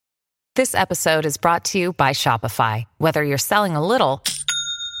This episode is brought to you by Shopify. Whether you're selling a little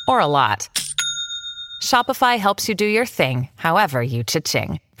or a lot, Shopify helps you do your thing, however you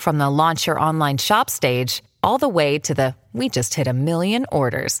cha-ching. From the launch your online shop stage, all the way to the we just hit 1 million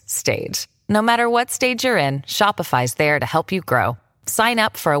orders stage. No matter what stage you're in, Shopify's there to help you grow. Sign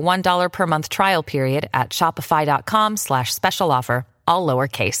up for a $1 per month trial period at shopify.com/special offer, all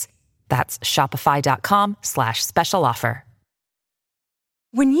lowercase. That's shopify.com/special offer.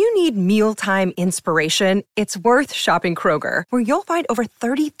 When you need mealtime inspiration, it's worth shopping Kroger, where you'll find over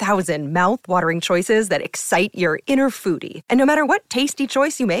 30,000 mouth-watering choices that excite your inner foodie. And no matter what tasty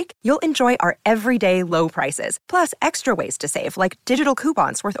choice you make, you'll enjoy our everyday low prices, plus extra ways to save, like digital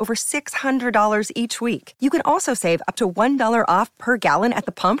coupons worth over $600 each week. You can also save up to $1 off per gallon at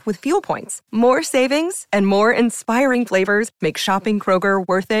the pump with fuel points. More savings and more inspiring flavors make shopping Kroger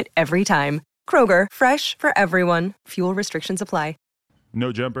worth it every time. Kroger, fresh for everyone. Fuel restrictions apply.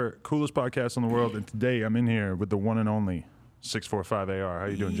 No Jumper, coolest podcast in the world, and today I'm in here with the one and only 645AR. How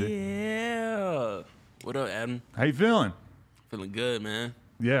you doing, G? Yeah. What up, Adam? How you feeling? Feeling good, man.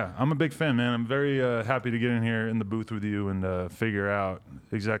 Yeah, I'm a big fan, man. I'm very happy to get in here in the booth with you and figure out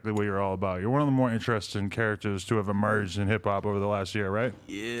exactly what you're all about. You're one of the more interesting characters to have emerged in hip-hop over the last year, right?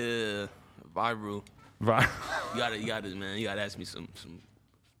 Yeah. Viral. You gotta, man. You gotta ask me some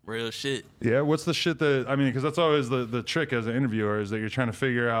real shit. Yeah, what's the shit that, I mean, because that's always the trick as an interviewer, is that you're trying to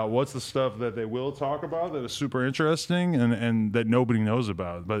figure out what's the stuff that they will talk about that is super interesting and that nobody knows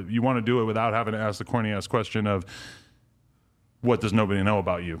about. But you want to do it without having to ask the corny-ass question of, what does nobody know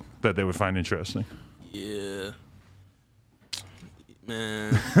about you that they would find interesting? Yeah.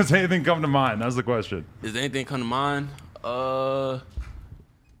 Man. Does anything come to mind? That's the question. Does anything come to mind?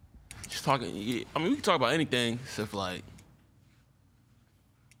 Just talking, yeah, I mean, we can talk about anything except for, like,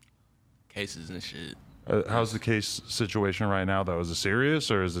 cases and shit. How's the case situation right now, though? Is it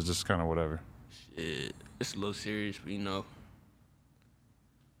serious, or is it just kind of whatever? Shit, it's a little serious, but, you know,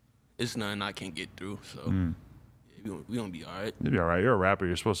 it's nothing I can't get through, so yeah, we gonna be all right. You'll be all right. You're a rapper.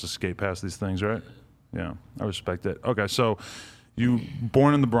 You're supposed to skate past these things, right? Yeah, I respect it. Okay, so you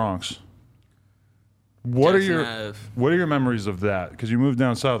born in the Bronx. What are your memories of that? Because you moved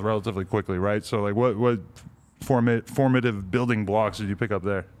down south relatively quickly, right? So, like, what formative building blocks did you pick up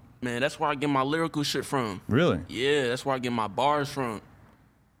there? Man, that's where I get my lyrical shit from. Really? Yeah, that's where I get my bars from.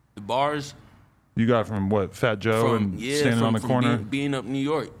 The bars. You got from what? Fat Joe and standing on the corner? Being up New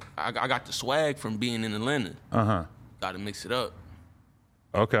York. I got the swag from being in Atlanta. Uh-huh. Got to mix it up.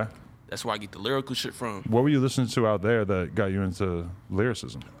 Okay. That's where I get the lyrical shit from. What were you listening to out there that got you into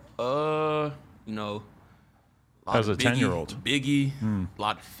lyricism? You know. As a 10-year-old. Biggie, a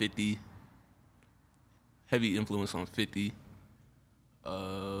lot of 50. Heavy influence on 50.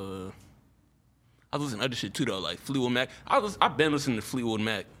 I was listening to other shit too, though, like Fleetwood Mac. I've been listening to Fleetwood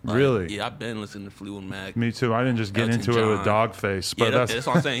Mac. Like, really? Yeah, I've been listening to Fleetwood Mac. Me too. I didn't just get into it with Dogface, but yeah, that's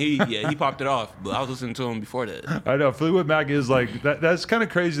what I'm saying. He popped it off, but I was listening to him before that. I know Fleetwood Mac is like that. That's kind of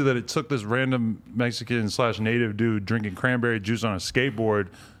crazy that it took this random Mexican/native dude drinking cranberry juice on a skateboard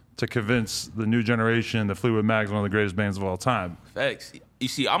to convince the new generation that Fleetwood Mac is one of the greatest bands of all time. Facts. You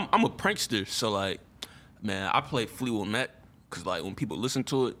see, I'm a prankster, so like, man, I play Fleetwood Mac because like when people listen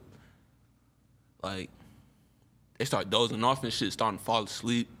to it, like they start dozing off and shit, starting to fall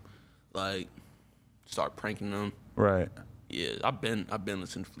asleep, like start pranking them. Right. Yeah, I've been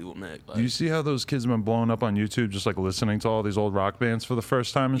listening to Fleetwood Mac. Like, do you see how those kids have been blowing up on YouTube just like listening to all these old rock bands for the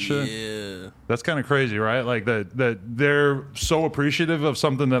first time and shit? Yeah. That's kind of crazy, right? Like that they're so appreciative of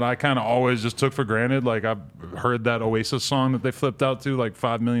something that I kind of always just took for granted. Like I've heard that Oasis song that they flipped out to like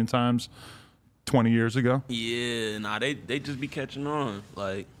 5 million times 20 years ago. Yeah, nah, they just be catching on.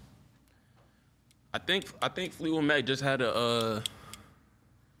 Like I think Fleetwood Mac just had a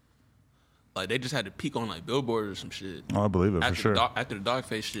like they just had to peak on like Billboard or some shit. Oh, I believe it for sure. After the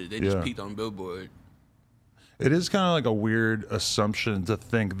Dogface shit, they just peaked on Billboard. It is kind of like a weird assumption to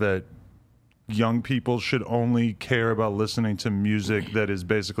think that young people should only care about listening to music that is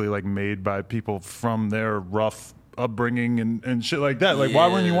basically like made by people from their rough upbringing and shit like that. Like, why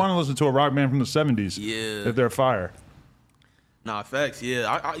wouldn't you want to listen to a rock band from the 70s if they're fire? Nah, facts,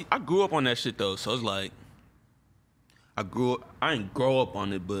 yeah. I grew up on that shit, though, so it's like, I didn't grow up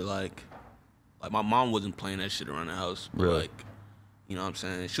on it, but like my mom wasn't playing that shit around the house. But really? Like, you know what I'm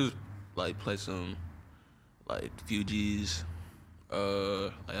saying? She was like play some like Fugees,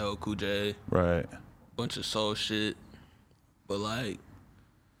 like LL Cool J, right? Bunch of soul shit. But like,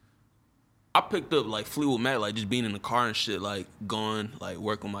 I picked up like Fleetwood Mac, like just being in the car and shit, like going like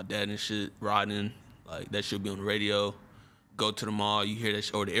work with my dad and shit, riding, like that shit be on the radio. Go to the mall, you hear that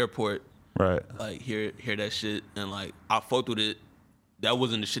shit, or the airport, right? Like hear that shit, and like I fucked with it that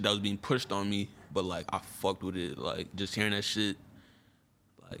wasn't the shit that was being pushed on me, but like I fucked with it. Like just hearing that shit,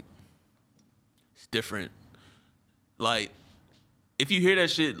 like it's different. Like if you hear that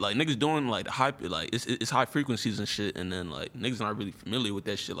shit, like niggas doing like the hype, like it's high frequencies and shit, and then like niggas not really familiar with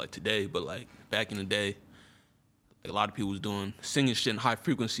that shit like today, but like back in the day, like a lot of people was doing singing shit in high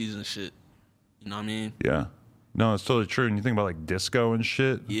frequencies and shit. You know what I mean? Yeah. No, it's totally true. And you think about like disco and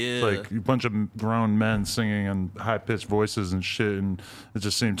shit. Yeah. It's like a bunch of grown men singing in high pitched voices and shit, and it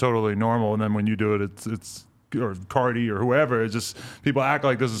just seemed totally normal. And then when you do it, it's or Cardi or whoever, it's just people act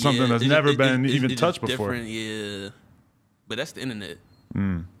like this is something that's never been even touched before. Different, yeah. But that's the internet.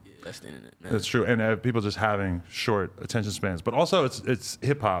 Yeah, that's the internet, man. That's true, and people just having short attention spans. But also, it's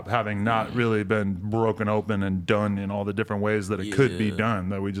hip hop having not really been broken open and done in all the different ways that it could be done.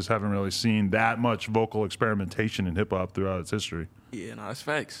 That we just haven't really seen that much vocal experimentation in hip hop throughout its history. Yeah, no, that's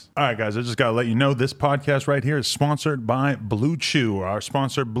facts. All right, guys, I just got to let you know this podcast right here is sponsored by Blue Chew. Our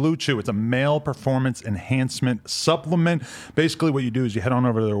sponsor, Blue Chew. It's a male performance enhancement supplement. Basically, what you do is you head on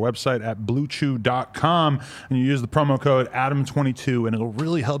over to their website at bluechew.com and you use the promo code ADAM22, and it'll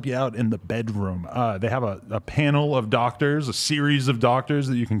really help you out in the bedroom. They have a panel of doctors, a series of doctors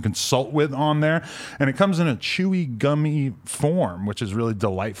that you can consult with on there, and it comes in a chewy, gummy form, which is really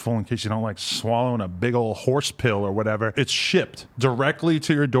delightful in case you don't like swallowing a big old horse pill or whatever. It's shipped directly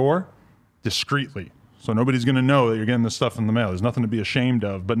to your door, discreetly. So nobody's going to know that you're getting this stuff in the mail. There's nothing to be ashamed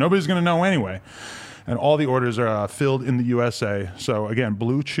of, but nobody's going to know anyway. And all the orders are filled in the USA. So again,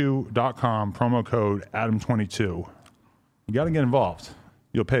 bluechew.com, promo code ADAM22. You got to get involved.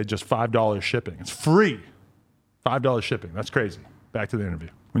 You'll pay just $5 shipping. It's free. $5 shipping. That's crazy. Back to the interview.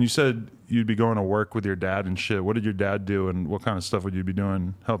 When you said you'd be going to work with your dad and shit, what did your dad do, and what kind of stuff would you be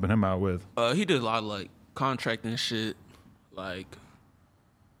doing, helping him out with? He did a lot of like contracting shit, like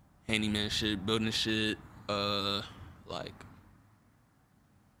handyman shit, building shit, like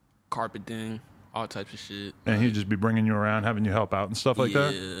carpeting, all types of shit. And he'd just be bringing you around, having you help out and stuff like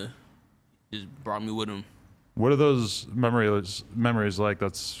that? Yeah, just brought me with him. What are those memories like?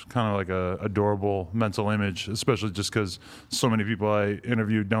 That's kind of like a adorable mental image, especially just because so many people I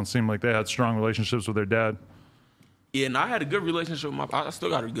interviewed don't seem like they had strong relationships with their dad. Yeah, and I had a good relationship with I still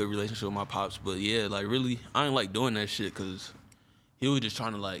got a good relationship with my pops, but yeah, like really, I ain't like doing that shit because he was just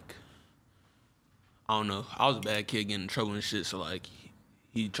trying to like, I don't know, I was a bad kid getting in trouble and shit, so like,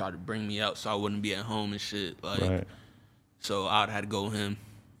 he tried to bring me out so I wouldn't be at home and shit, like, Right. So I'd had to go with him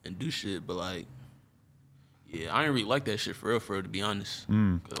and do shit, but like, yeah, I ain't really like that shit for real, to be honest.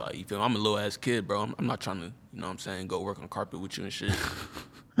 Cause like, you feel me? I'm a little ass kid, bro. I'm not trying to, you know what I'm saying, go work on carpet with you and shit.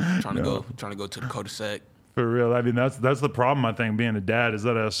 trying to go to the cul-de-sac. For real. I mean, that's the problem, I think, being a dad, is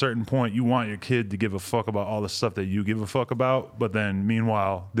that at a certain point, you want your kid to give a fuck about all the stuff that you give a fuck about, but then,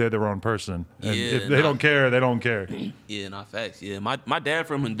 meanwhile, they're their own person. And if they don't care, they don't care. Yeah, not facts. Yeah, my dad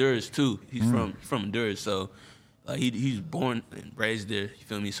from Honduras, too. He's from Honduras, so like he's born and raised there, you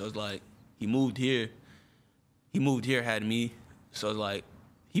feel me? So it's like, he moved here, had me, so it's like,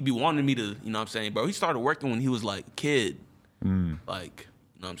 he be wanting me to, you know what I'm saying, bro? He started working when he was like a kid. Like,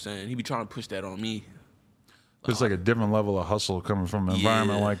 you know what I'm saying? He be trying to push that on me. It's like a different level of hustle coming from an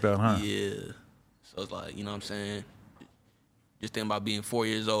environment like that, huh? Yeah. So it's like, you know what I'm saying? Just thinking about being 4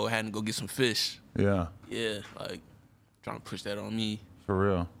 years old, having to go get some fish. Yeah. Yeah, like, trying to push that on me. For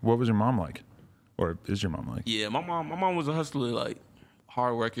real. What was your mom like? Or is your mom like? Yeah, my mom was a hustler, like,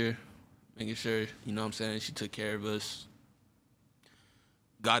 hard worker, making sure, you know what I'm saying, she took care of us.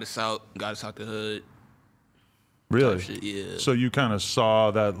 Got us out the hood. Really? Shit, yeah. So you kind of saw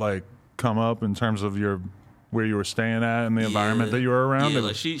that, like, come up in terms of where you were staying at and the environment that you were around? Yeah,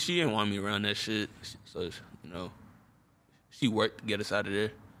 like she didn't want me around that shit. So, you know, she worked to get us out of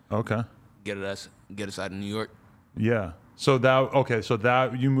there. Okay. Get us out of New York. Yeah. So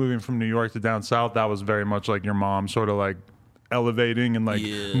that you moving from New York to down south, that was very much like your mom sort of like elevating and like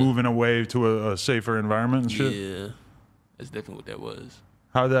moving away to a safer environment and shit? Yeah. That's definitely what that was.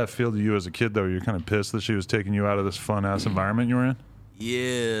 How did that feel to you as a kid, though? You're kind of pissed that she was taking you out of this fun-ass environment you were in?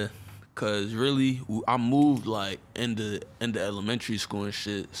 Yeah. Cause really, I moved like into elementary school and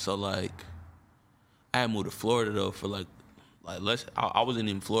shit. So like, I had moved to Florida though for like I wasn't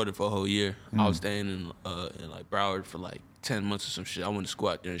in Florida for a whole year. I was staying in like Broward for like 10 months or some shit. I went to school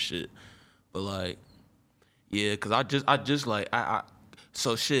out there and shit. But like, yeah, cause I just like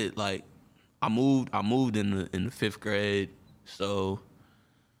so shit like I moved in the 5th grade. So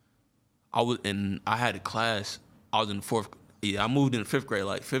I had a class. I was in the 4th. Yeah, I moved in 5th grade.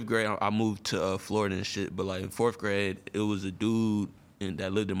 Like 5th grade, I moved to Florida and shit. But like in 4th grade, it was a dude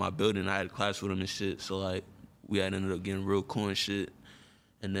that lived in my building. I had a class with him and shit. So like we had ended up getting real cool and shit.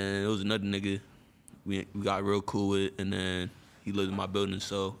 And then it was another nigga we got real cool with. And then he he lived in my building,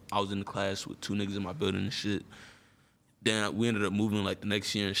 so I was in the class with 2 niggas in my building and shit. Then we ended up moving like the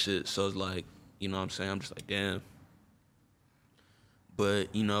next year and shit. So it's like, you know what I'm saying? I'm just like, damn.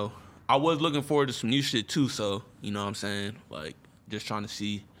 But, you know, I was looking forward to some new shit too, so, you know what I'm saying? Like, just trying to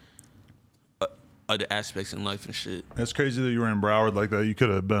see other aspects in life and shit. It's crazy that you were in Broward like that. You could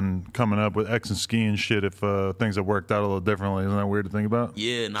have been coming up with X and ski and shit if things had worked out a little differently. Isn't that weird to think about?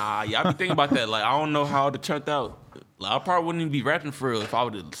 Yeah, I be thinking about that. Like, I don't know how it would turned out. Like, I probably wouldn't even be rapping for real if I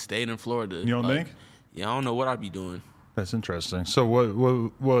would have stayed in Florida. You don't think? Yeah, I don't know what I'd be doing. That's interesting. So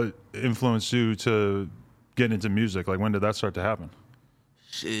what influenced you to get into music? Like, when did that start to happen?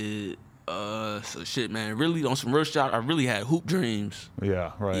 Shit. So shit, man. Really, on some real shit, I really had hoop dreams.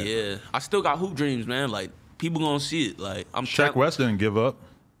 Yeah, right. Yeah, I still got hoop dreams, man. Like, people gonna see it. Like, Shaq West didn't give up.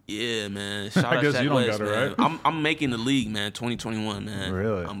 Yeah, man. Shout out guess Shaq you don't West, got it, man. right? I'm making the league, man. 2021, man.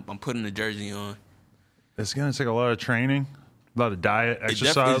 Really? I'm putting the jersey on. It's gonna take a lot of training, a lot of diet,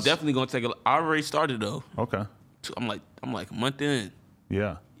 exercise. It's definitely gonna take I already started though. Okay. I'm like a month in.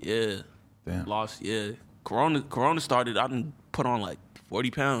 Yeah. Yeah. Damn. Lost. Yeah. Corona started. I done put on like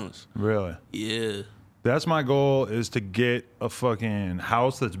 40 pounds. Really? Yeah. That's my goal, is to get a fucking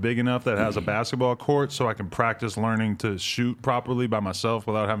house that's big enough that has a basketball court so I can practice learning to shoot properly by myself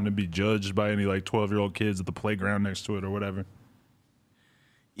without having to be judged by any like 12-year-old kids at the playground next to it or whatever.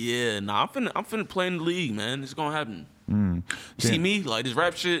 Yeah, I'm finna play in the league, man. It's gonna happen. You see Damn. me, like, this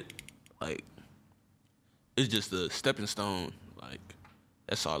rap shit, like, it's just a stepping stone. Like,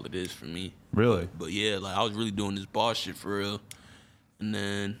 that's all it is for me. Really? But yeah, like, I was really doing this ball shit for real. And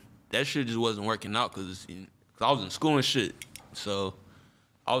then that shit just wasn't working out because I was in school and shit. So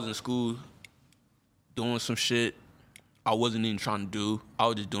I was in school doing some shit I wasn't even trying to do. I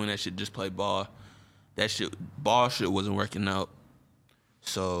was just doing that shit, just play ball. Ball shit wasn't working out.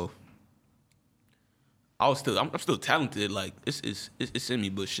 So I'm still talented. Like, it's in me,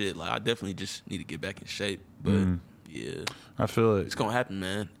 but shit, like, I definitely just need to get back in shape. But yeah, I feel it. it's gonna happen,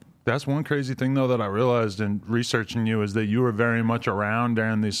 man. That's one crazy thing, though, that I realized in researching you is that you were very much around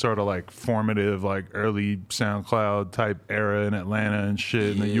during these sort of like formative, like early SoundCloud type era in Atlanta and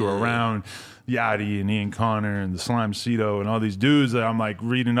shit. And that you were around Yachty and Ian Connor and the Slime Cito and all these dudes that I'm like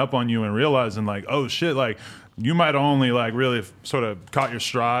reading up on you and realizing like, oh shit, like you might have only like really sort of caught your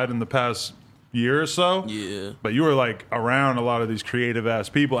stride in the past year or so. Yeah. But you were like around a lot of these creative ass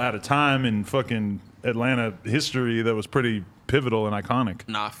people at a time in fucking Atlanta history that was pretty pivotal and iconic.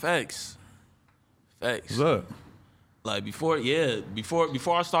 Nah, facts. What's up? Like, before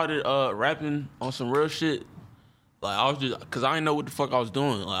I started rapping on some real shit, like, I was just, cause I didn't know what the fuck I was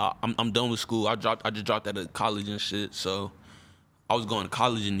doing. Like, I'm done with school. I just dropped out of college and shit. So I was going to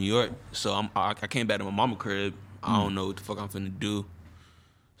college in New York. So I came back to my mama crib. I don't know what the fuck I'm finna do.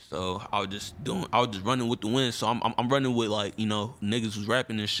 So I was just running with the wind. So I'm running with, like, you know, niggas who's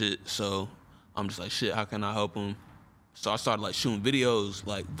rapping and shit. So I'm just like, shit, how can I help them? So I started like shooting videos,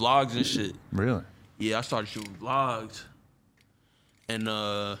 like vlogs and shit. Really? Yeah, I started shooting vlogs. And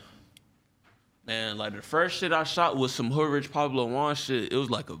man, like, the first shit I shot was some Hood Rich Pablo Juan shit. It was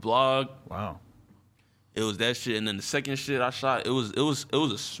like a vlog. Wow. It was that shit. And then the second shit I shot, it was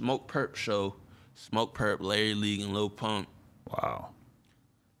a Smoke Perp show. Smoke Perp, Larry League, and Lil Pump. Wow.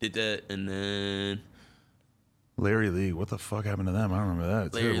 Did that, and then Larry Lee, what the fuck happened to them? I remember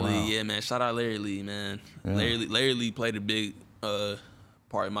that too. Larry Wow. Lee, yeah, man. Shout out Larry Lee, man. Yeah. Larry Lee played a big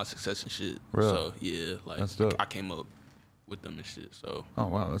part in my success and shit. Really? So yeah, like, That's dope. I came up with them and shit. So Oh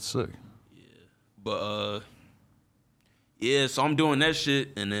wow, that's sick. but yeah, so I'm doing that shit,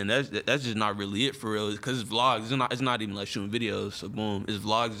 and then that's just not really it for real, cause it's vlogs. It's not even like shooting videos. So boom, it's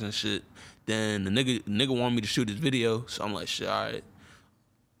vlogs and shit. Then the nigga wanted me to shoot his video, so I'm like, shit, all right.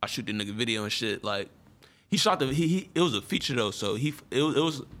 I shoot the nigga video and shit. Like, he shot it was a feature though, so it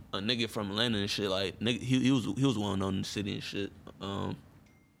was a nigga from Atlanta and shit. Like, nigga, he was well known in the city and shit.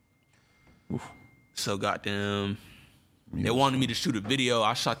 So goddamn, they wanted me to shoot a video.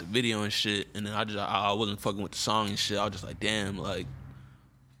 I shot the video and shit, and then I wasn't fucking with the song and shit. I was just like, damn, like,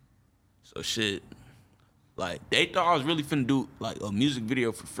 so shit. Like, they thought I was really finna do like a music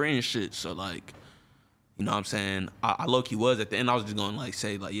video for free and shit. So like, you know what I'm saying? I low-key was. At the end, I was just going to, like,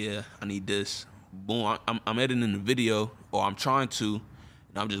 say, like, yeah, I need this. Boom, I'm editing the video, or I'm trying to,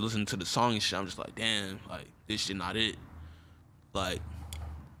 and I'm just listening to the song and shit. I'm just like, damn, like, this shit not it. Like,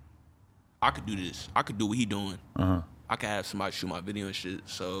 I could do this. I could do what he doing. I could have somebody shoot my video and shit.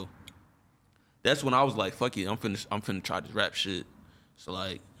 So that's when I was like, fuck it, I'm finna try this rap shit. So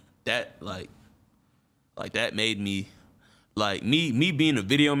like that, like that made me, like, me being a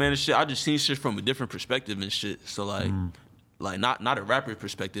video man and shit, I just seen shit from a different perspective and shit. So like, like not a rapper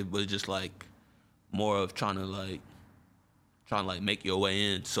perspective, but just like more of trying trying to like make your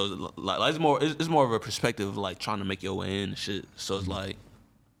way in. So like it's more of a perspective of like trying to make your way in and shit. So it's like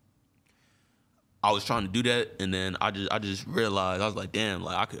I was trying to do that, and then I just realized I was like, damn,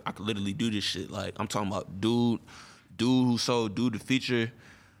 like I could literally do this shit. Like I'm talking about dude who sold Dude the Feature.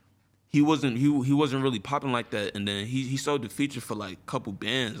 He wasn't really popping like that, and then he sold the feature for like a couple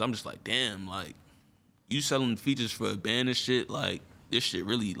bands. I'm just like, damn, like you selling features for a band and shit, like this shit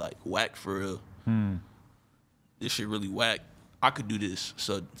really like whack for real. This shit really whack. I could do this.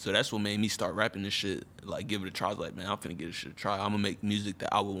 So that's what made me start rapping this shit, like give it a try. I was like, man, I'm finna give this shit a try. I'm gonna make music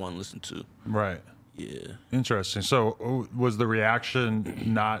that I would want to listen to. Right. Yeah. Interesting. So was the reaction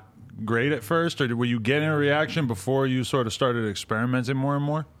not great at first, or were you getting a reaction before you sort of started experimenting more and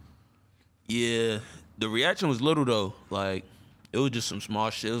more? Yeah, the reaction was little though. Like it was just some small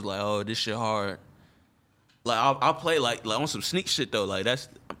shit. It was like, oh, this shit hard. Like I'll play like on some sneak shit though. Like that's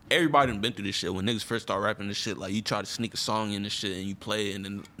everybody done been through this shit. When niggas first start rapping this shit, like you try to sneak a song in this shit and you play it, and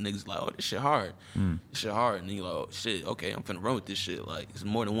then niggas like, oh, this shit hard. This shit hard. And then you like, oh shit, okay, I'm finna run with this shit. Like it's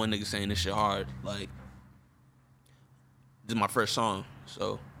more than one nigga saying this shit hard. Like this is my first song,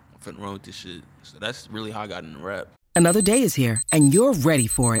 so I'm finna run with this shit. So that's really how I got into rap. Another day is here, and you're ready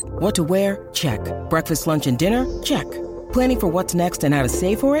for it. What to wear? Check. Breakfast, lunch, and dinner? Check. Planning for what's next and how to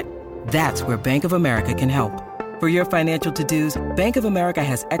save for it? That's where Bank of America can help. For your financial to-dos, Bank of America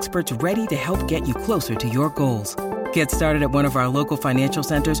has experts ready to help get you closer to your goals. Get started at one of our local financial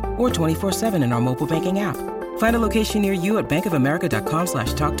centers or 24/7 in our mobile banking app. Find a location near you at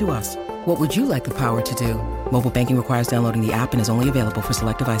bankofamerica.com/talktous. What would you like the power to do? Mobile banking requires downloading the app and is only available for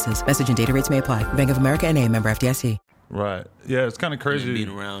select devices. Message and data rates may apply. Bank of America N.A., member FDIC. Right. Yeah, it's kind of crazy. Being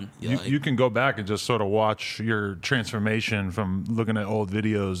around. You can go back and just sort of watch your transformation from looking at old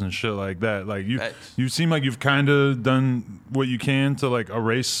videos and shit like that. Like you seem like you've kind of done what you can to like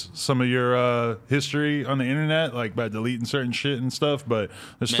erase some of your history on the internet, like by deleting certain shit and stuff. But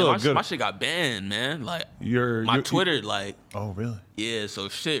there's still a good. My shit got banned, man. Like your Twitter, like. Oh really? Yeah. So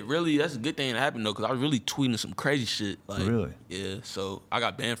shit, really, that's a good thing that happened though, because I was really tweeting some crazy shit. Like, really? Yeah. So I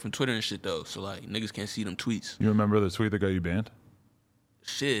got banned from Twitter and shit though. So like niggas can't see them tweets. You remember the tweet that got you banned?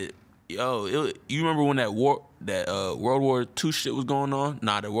 Shit, yo, you remember when that World War II shit was going on?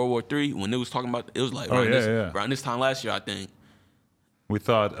 Nah, the World War III, when it was talking about, it was like around this time last year, I think. We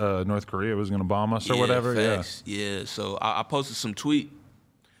thought North Korea was gonna bomb us or whatever. Facts. Yeah. So I posted some tweet,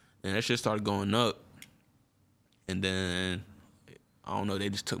 and that shit started going up, and then I don't know, they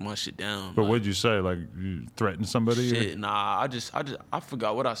just took my shit down. But what'd you say? Like you threatened somebody? Shit, nah. I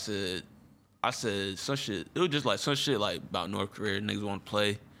forgot what I said. I said some shit. It was just like some shit like about North Korea. Niggas want to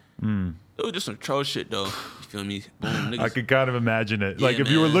play. It was just some troll shit though. You feel me? Boom, niggas. I could kind of imagine it. Yeah, like if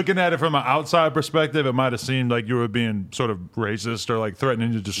you were looking at it from an outside perspective, it might have seemed like you were being sort of racist or like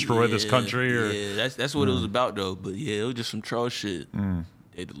threatening to destroy this country. Or that's what it was about though. But yeah, it was just some troll shit.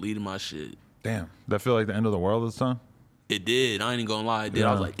 They deleted my shit. Damn, that feel like the end of the world this time? It did. I ain't even gonna lie. It did.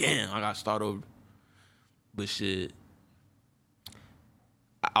 I was like, damn, I gotta start over. But shit,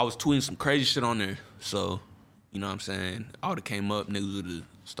 I was tweeting some crazy shit on there. So, you know what I'm saying? I would have came up, niggas would have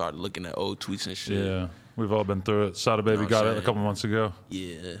started looking at old tweets and shit. Yeah, we've all been through it. Sada Baby got it a couple months ago.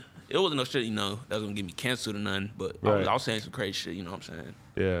 Yeah. It wasn't no shit, you know, that was gonna get me canceled or nothing. But I was saying some crazy shit, you know what I'm saying?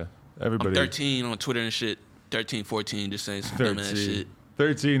 Yeah, everybody. I'm 13 on Twitter and shit. 13, 14, just saying some dumb ass shit.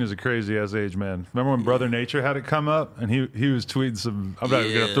 13 is a crazy ass age, man. Remember when Brother Nature had it come up and he was tweeting some, I'm not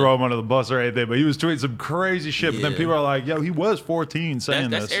even going to throw him under the bus or anything, but he was tweeting some crazy shit. But then people are like, yo, he was 14 saying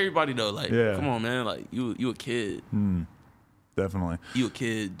that's this. That's everybody though. Like, come on, man. Like, you a kid. Definitely. You a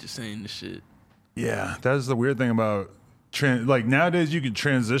kid just saying this shit. Yeah, that's the weird thing about, like nowadays you can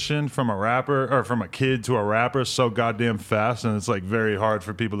transition from a rapper or from a kid to a rapper so goddamn fast. And it's like very hard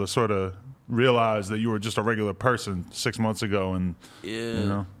for people to sort of realize that you were just a regular person 6 months ago, and you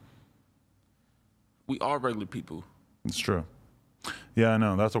know, we are regular people. It's true. Yeah, I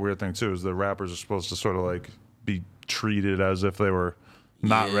know. That's a weird thing too. Is the rappers are supposed to sort of like be treated as if they were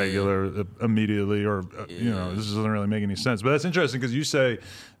not regular immediately, or you know, this doesn't really make any sense. But that's interesting because you say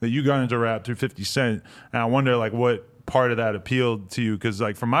that you got into rap through 50 Cent, and I wonder like what part of that appealed to you, because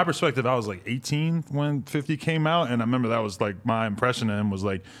like from my perspective, I was like 18 when 50 came out, and I remember that was like my impression of him was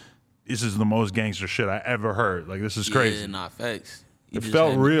like, this is the most gangster shit I ever heard. Like, this is crazy. Yeah, not facts. It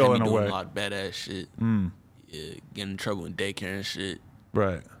felt real in a way. A lot of badass shit. Yeah, getting in trouble in daycare and shit.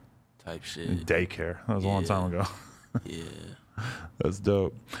 Right. Type shit. In daycare. That was a long time ago. Yeah. That's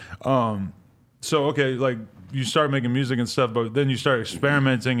dope. So, okay, like, you start making music and stuff, but then you start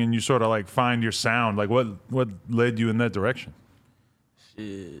experimenting and you sort of, like, find your sound. Like, what led you in that direction?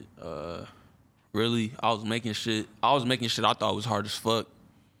 Shit. Really, I was making shit I thought was hard as fuck.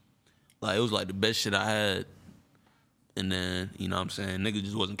 Like, it was like the best shit I had. And then, you know what I'm saying, niggas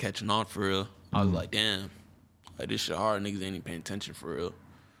just wasn't catching on for real. I was like, damn, like this shit hard, niggas ain't even paying attention for real.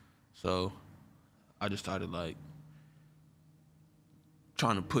 So I just started like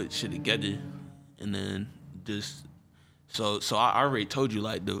trying to put shit together, and then just so I already told you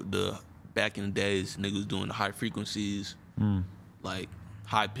like the back in the days niggas was doing the high frequencies, like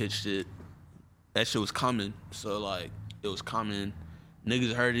high pitched shit. That shit was common. So like it was common.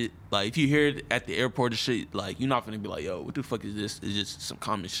 Niggas heard it. Like if you hear it at the airport and shit, like you're not finna be like, yo, what the fuck is this? It's just some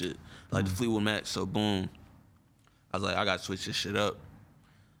common shit. Like the Fleetwood Mac. So boom. I was like, I gotta switch this shit up.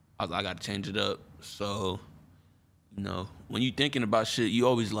 I was like, I gotta change it up. So, you know, when you thinking about shit, you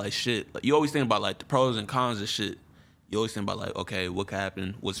always like shit. Like, you always think about like the pros and cons of shit. You always think about like, okay, what could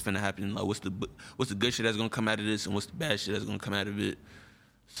happen? What's finna happen? Like, what's the good shit that's gonna come out of this, and what's the bad shit that's gonna come out of it?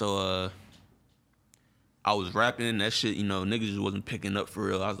 So, I was rapping that shit. You know, niggas just wasn't picking up for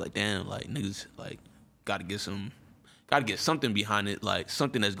real. I was like, damn, like niggas like gotta get something behind it, like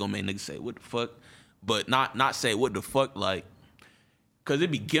something that's gonna make niggas say what the fuck, but not say what the fuck, like, cause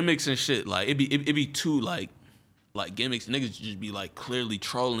it be gimmicks and shit. Like it be too like gimmicks. Niggas just be like clearly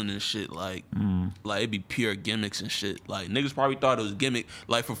trolling and shit. Like it be pure gimmicks and shit. Like niggas probably thought it was a gimmick.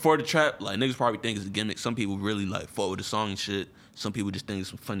 Like for the trap, like niggas probably think it's a gimmick. Some people really like fought with the song and shit. Some people just think it's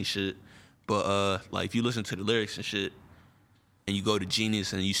some funny shit. But like if you listen to the lyrics and shit, and you go to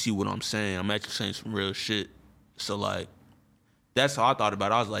Genius and you see what I'm saying, I'm actually saying some real shit. So like, that's how I thought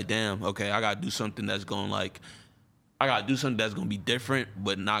about it. I was like, damn, okay, I gotta do something that's gonna be different,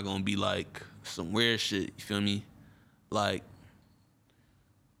 but not gonna be like some weird shit. You feel me? Like,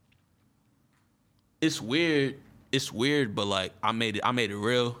 it's weird, but like I made it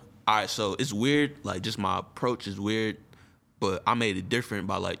real. All right, so it's weird. Like just my approach is weird, but I made it different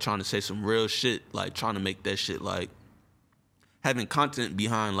by like trying to say some real shit, like trying to make that shit like having content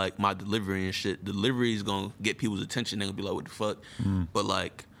behind like my delivery and shit. Delivery is gonna get people's attention. They're gonna be like, what the fuck? But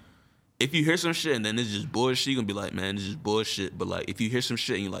like, if you hear some shit and then it's just bullshit, you're gonna be like, man, this is bullshit. But like, if you hear some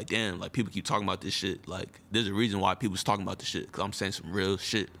shit and you're like, damn, like people keep talking about this shit, like there's a reason why people's talking about this shit. Cause I'm saying some real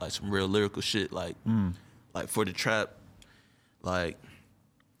shit, like some real lyrical shit, like for the trap, like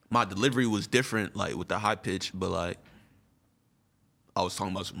my delivery was different, like with the high pitch, but like I was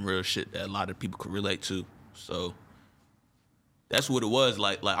talking about some real shit that a lot of people could relate to. So that's what it was.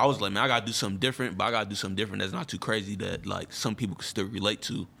 Like I was like, man, I gotta do something different, but I gotta do something different that's not too crazy that like some people could still relate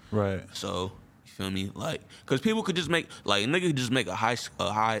to. Right. So you feel me? Like, cause people could just make like a nigga could just make a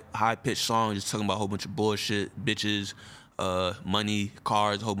high pitched song just talking about a whole bunch of bullshit, bitches, money,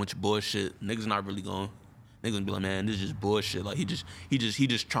 cars, a whole bunch of bullshit. Niggas not really gonna be like, man, this is just bullshit. Like he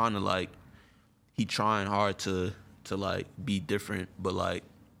just trying to like he trying hard to like be different, but like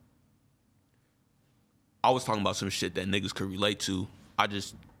I was talking about some shit that niggas could relate to. I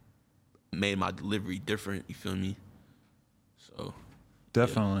just made my delivery different, you feel me? So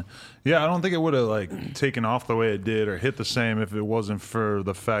definitely. Yeah, I don't think it would have like taken off the way it did or hit the same if it wasn't for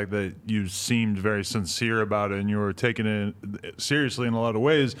the fact that you seemed very sincere about it and you were taking it seriously in a lot of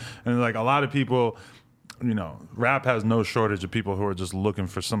ways. And like a lot of people, you know, rap has no shortage of people who are just looking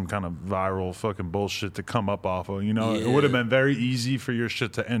for some kind of viral fucking bullshit to come up off of. You know, It would have been very easy for your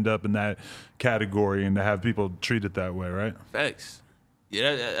shit to end up in that category and to have people treat it that way, right? Facts.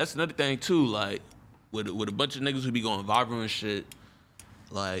 Yeah, that's another thing too. Like with a bunch of niggas who be going viral and shit,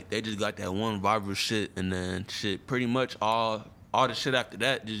 like they just got that one viral shit, and then shit pretty much all the shit after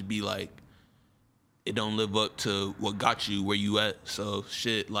that just be like, it don't live up to what got you where you at. So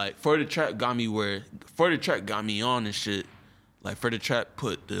shit, like For the Trap got me on and shit. Like For the Trap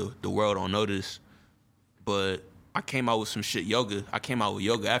put the world on notice. But I came out with some shit, Yoga. I came out with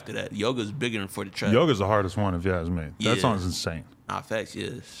Yoga after that. Yoga's bigger than For the Trap. Yoga's the hardest one if you ask me. That song's insane. Nah, facts, yeah.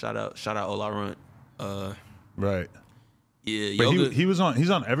 Shout out Ola Runt. Right. Yeah, but Yoga. he's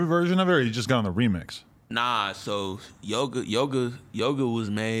on every version of it, or he just got on the remix? Nah, so Yoga was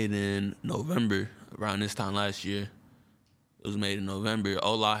made in November, around this time last year. It was made in November.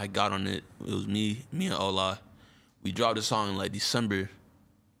 Ola had got on it. It was me and Ola. We dropped the song in like December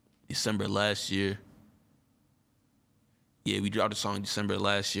last year. Yeah, we dropped the song in December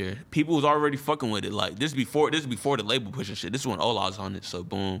last year. People was already fucking with it. Like this before the label pushing shit. This is when Ola's on it. So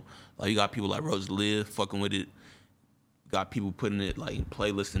boom, like you got people like Rose Liv fucking with it. Got people putting it like in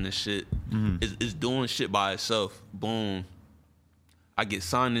playlists and shit. It's doing shit by itself. Boom. I get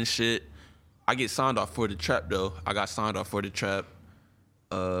signed and shit. I get signed off For the Trap though. I got signed off For the Trap.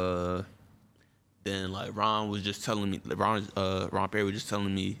 Then like Ron was just telling me, Ron Perry was just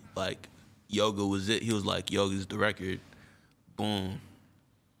telling me like Yoga was it. He was like, Yoga's the record. Boom.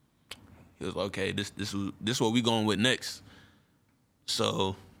 He was like, okay, this what we going with next.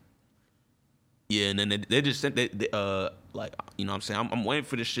 So Yeah, and then they just sent like, you know what I'm saying? I'm waiting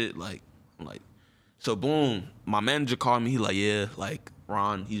for this shit. Like, I'm like, so boom, my manager called me. He like, yeah, like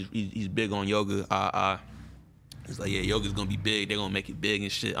Ron, he's big on yoga. He's like, yeah, yoga's gonna be big. They're gonna make it big and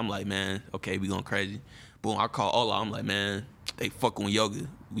shit. I'm like, man, okay, we going crazy. Boom, I call Ola. I'm like, man, they fucking with yoga.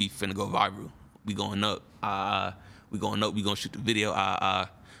 We finna go viral. We going up. We going up. We gonna shoot the video.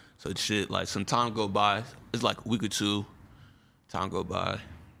 So the shit, like, some time go by. It's like a week or two. Time go by.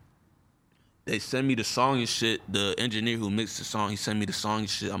 They send me the song and shit. The engineer who mixed the song, he sent me the song and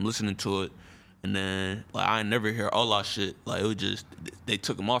shit. I'm listening to it. And then, like, I ain't never hear Ola shit. Like, it was just, they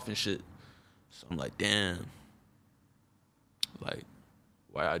took him off and shit. So I'm like, damn. Like,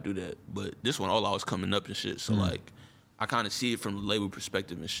 why I do that? But this one, Ola was coming up and shit. So, like, I kind of see it from the label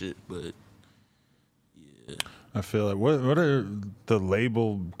perspective and shit. But, yeah. I feel like, what are the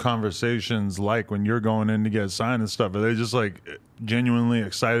label conversations like when you're going in to get signed and stuff? Are they just like genuinely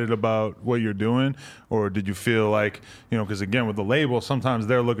excited about what you're doing, or did you feel like, you know, because again with the label, sometimes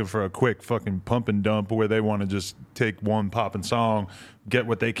they're looking for a quick fucking pump and dump where they want to just take one popping song, get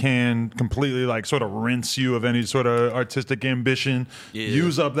what they can, completely like sort of rinse you of any sort of artistic ambition,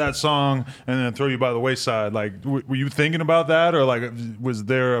 use up that song, and then throw you by the wayside. Like, were you thinking about that, or like was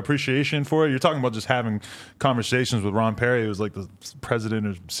there appreciation for it? You're talking about just having conversations with Ron Perry, who's like the president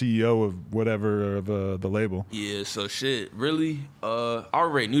or CEO of whatever of the label. Yeah, so shit, really, I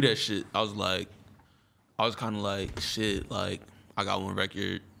already knew that shit. I was kind of like, shit, like, I got one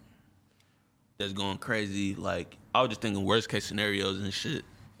record that's going crazy. Like, I was just thinking worst case scenarios and shit.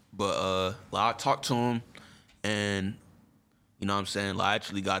 But, like, I talked to him, and, you know what I'm saying? Like, I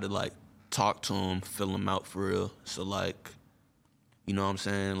actually got to, like, talk to him, fill him out for real. So, like, you know what I'm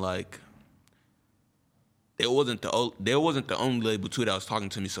saying? Like, there wasn't the only label, too, that was talking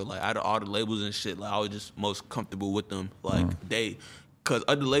to me. So, like, out of all the labels and shit, like, I was just most comfortable with them. Like, because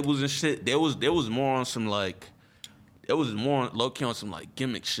other labels and shit, there was more on some, like, there was more low-key on some, like,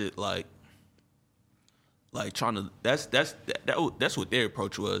 gimmick shit, like trying to, that's what their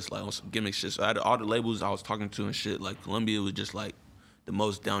approach was, like, on some gimmick shit. So out of all the labels I was talking to and shit, like, Columbia was just, like, the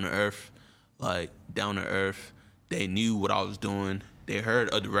most down-to-earth. They knew what I was doing. They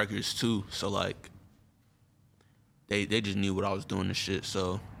heard other records, too. So, like, they just knew what I was doing and shit.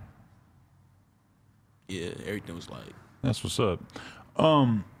 So, yeah, everything was, like... That's what's up.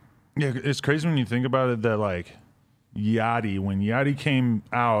 Yeah, it's crazy when you think about it that, like, Yachty, when Yachty came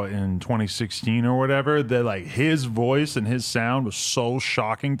out in 2016 or whatever, that like his voice and his sound was so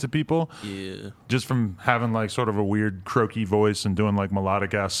shocking to people. Yeah. Just from having like sort of a weird croaky voice and doing like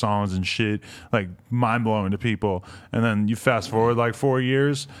melodic ass songs and shit, like mind blowing to people. And then you fast forward like 4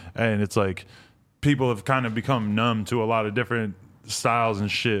 years and it's like people have kind of become numb to a lot of different styles and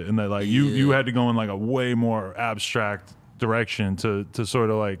shit. And that like you had to go in like a way more abstract direction to sort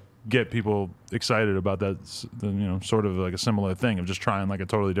of like get people excited about that, you know, sort of like a similar thing of just trying like a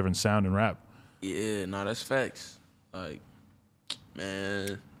totally different sound in rap. Yeah, no, that's facts. Like,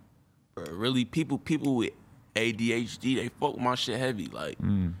 man, bro, really, people with ADHD, they fuck with my shit heavy. Like,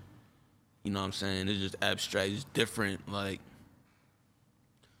 you know what I'm saying? It's just abstract, it's different. Like,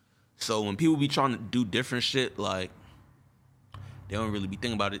 so when people be trying to do different shit, like, they don't really be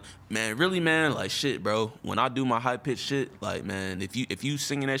thinking about it. Man, really, man, like, shit, bro. When I do my high-pitched shit, like, man, if you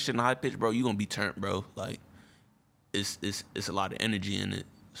singing that shit in high pitch, bro, you gonna be turned, bro. Like, it's a lot of energy in it.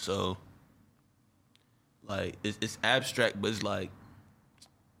 So, like, it's abstract, but it's like,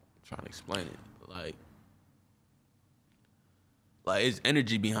 I'm trying to explain it. Like, it's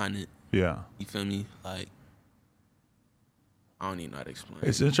energy behind it. Yeah. You feel me? Like, I don't even know how to explain it.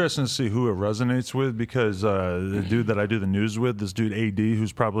 It's interesting to see who it resonates with because the dude that I do the news with, this dude AD,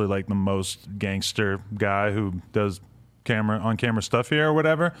 who's probably like the most gangster guy who does on camera stuff here or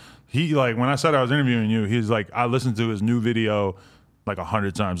whatever. He like when I said I was interviewing you, he's like, I listened to his new video like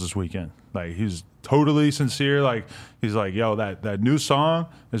 100 times this weekend. Like he's totally sincere. Like he's like, yo, that new song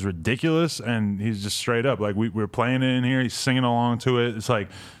is ridiculous, and he's just straight up like we're playing it in here. He's singing along to it. It's like.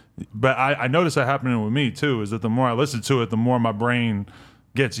 But I noticed that happening with me too, is that the more I listen to it, the more my brain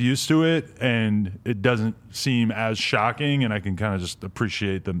gets used to it and it doesn't seem as shocking and I can kind of just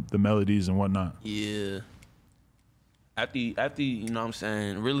appreciate the melodies and whatnot. Yeah. After you know what I'm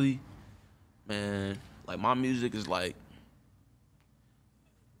saying, really, man, like my music is like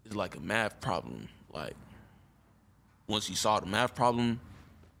a math problem. Like once you solve the math problem,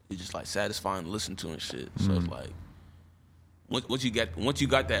 it's just like satisfying to listen to and shit. So it's like Once you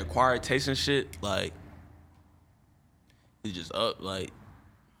got that acquired taste and shit, like it's just up. Like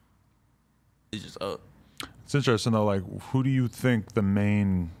it's just up. It's interesting though, like who do you think the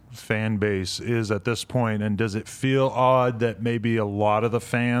main fan base is at this point, and does it feel odd that maybe a lot of the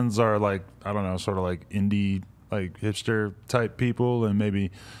fans are like, I don't know, sort of like indie, like hipster type people, and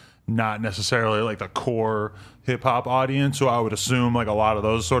maybe not necessarily like the core hip hop audience? So I would assume like a lot of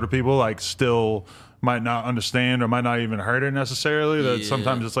those sort of people like still might not understand or might not even heard it necessarily, that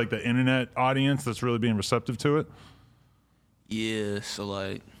sometimes it's like the internet audience that's really being receptive to it. Yeah, so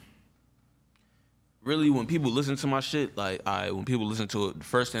like really when people listen to my shit, like when people listen to it, the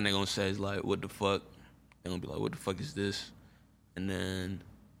first thing they're gonna say is like, what the fuck? They're gonna be like, what the fuck is this? And then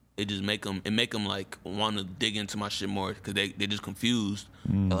it just make them like want to dig into my shit more because they just confused.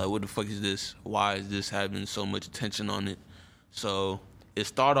 They're like, what the fuck is this? Why is this having so much attention on it? So it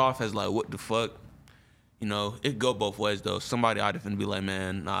start off as like, what the fuck? You know, it go both ways though. Somebody out there finna be like,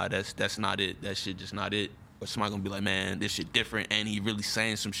 man, nah, that's not it. That shit just not it. Or somebody gonna be like, man, this shit different, and he really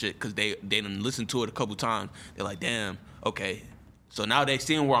saying some shit because they done listened to it a couple times. They're like, damn, okay. So now they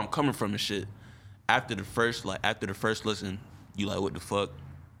seeing where I'm coming from and shit. After the first listen, you like, what the fuck?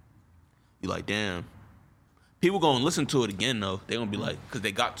 You like, damn. People gonna listen to it again though. They gonna be like, cause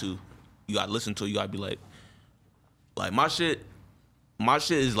they got to. You gotta listen to it. You gotta be like my shit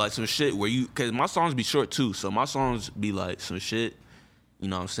is like some shit where cause my songs be short too. So my songs be like some shit. You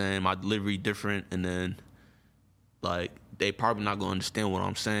know what I'm saying? My delivery different, and then like they probably not gonna understand what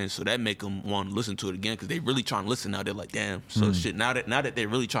I'm saying, so that make them want to listen to it again because they really trying to listen now. They're like, damn. So shit. Now that they're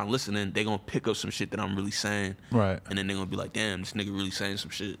really trying to listen, then they gonna pick up some shit that I'm really saying, right? And then they're gonna be like, damn, this nigga really saying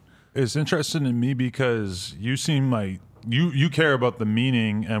some shit. It's interesting to me because you seem like you care about the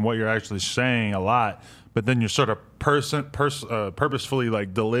meaning and what you're actually saying a lot, but then you're sort of purposefully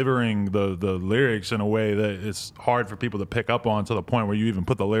like delivering the lyrics in a way that it's hard for people to pick up on, to the point where you even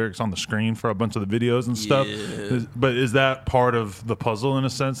put the lyrics on the screen for a bunch of the videos and stuff. But is that part of the puzzle in a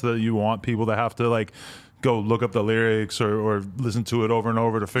sense, that you want people to have to like go look up the lyrics or listen to it over and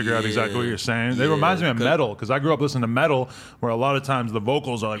over to figure out exactly what you're saying? It reminds me of metal, because I grew up listening to metal where a lot of times the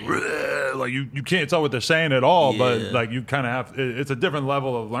vocals are like you can't tell what they're saying at all, but like you kind of have, it's a different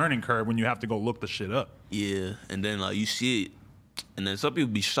level of learning curve when you have to go look the shit up. Yeah, and then like you see it, and then some people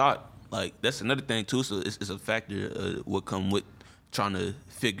be shocked. Like that's another thing too. So it's a factor what come with trying to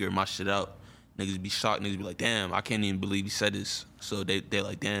figure my shit out. Niggas be shocked. Niggas be like, damn, I can't even believe he said this. So they're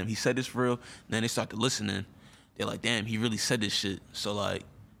like, damn, he said this for real. And then they start to listening. They're like, damn, he really said this shit. So like,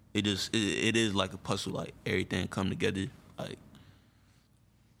 it is like a puzzle. Like everything come together. Like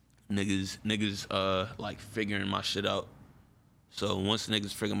niggas like figuring my shit out. So once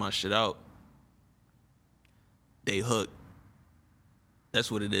niggas figure my shit out, they hook.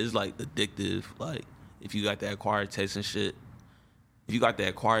 That's what it is, like addictive. Like if you got that acquired taste and shit, if you got that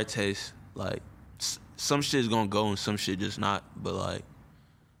acquired taste, like some shit's gonna go and some shit just not. But like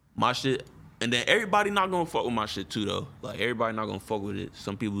my shit, and then everybody not gonna fuck with my shit too though. Like everybody not gonna fuck with it.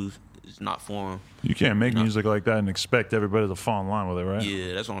 Some people it's not for them. You can't make music like that and expect everybody to fall in line with it, right?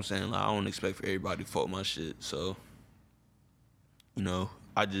 Yeah, that's what I'm saying. Like I don't expect for everybody to fuck with my shit. So, you know,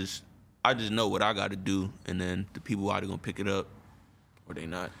 I just know what I got to do, and then the people either gonna pick it up or they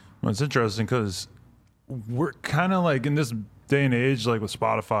not. Well, it's interesting because we're kind of like in this day and age, like with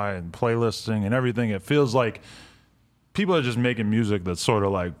Spotify and playlisting and everything, it feels like people are just making music that sort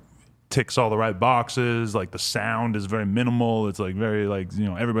of like ticks all the right boxes. Like the sound is very minimal. It's like very like, you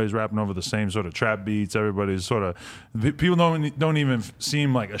know, everybody's rapping over the same sort of trap beats. Everybody's sort of, people don't even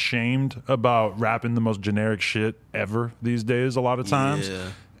seem like ashamed about rapping the most generic shit ever these days a lot of times.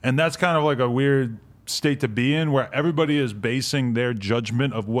 Yeah. And that's kind of like a weird state to be in, where everybody is basing their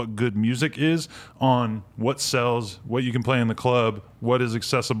judgment of what good music is on what sells, what you can play in the club, what is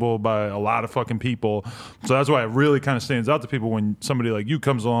accessible by a lot of fucking people. So that's why it really kind of stands out to people when somebody like you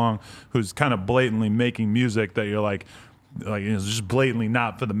comes along who's kind of blatantly making music that you're like it's just blatantly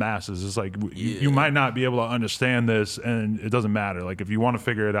not for the masses. It's like you might not be able to understand this, and it doesn't matter. Like if you want to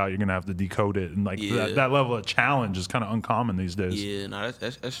figure it out, you're gonna have to decode it, and like that level of challenge is kind of uncommon these days. Yeah, no,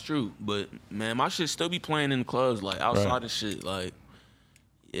 that's true. But man, my shit still be playing in the clubs, like outside of shit. Like,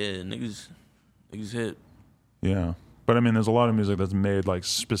 yeah, niggas hit. Yeah. But I mean, there's a lot of music that's made like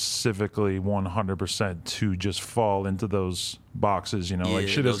specifically 100% to just fall into those boxes, you know, like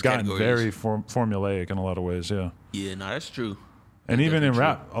shit has gotten very formulaic in a lot of ways. Yeah. Yeah, no, that's true. And even in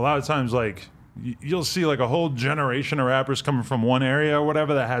rap, a lot of times, like you'll see like a whole generation of rappers coming from one area or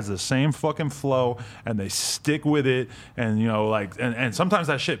whatever that has the same fucking flow, and they stick with it, and you know, like, and sometimes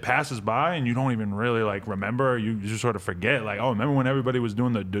that shit passes by and you don't even really like remember. You just sort of forget, like, oh, remember when everybody was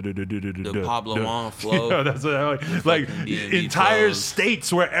doing the Pablo Juan flow? Yeah, that's like entire flows.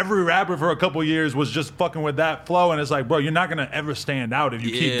 states where every rapper for a couple years was just fucking with that flow, and it's like, bro, you're not gonna ever stand out if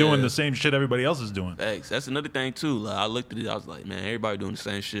you keep doing the same shit everybody else is doing. Thanks. That's another thing too. Like, I looked at it, I was like, man, everybody doing the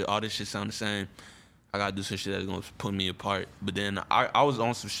same shit. All this shit sound the same. I gotta do some shit that's gonna put me apart. But then I was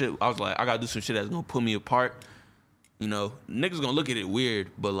on some shit. I was like, I gotta do some shit that's gonna put me apart. You know, niggas gonna look at it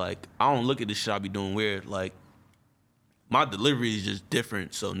weird, but like, I don't look at this shit I be doing weird. Like, my delivery is just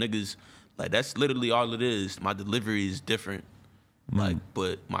different. So niggas, like, that's literally all it is. My delivery is different. Like,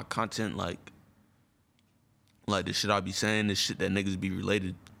 but my content, like the shit I be saying, is shit that niggas be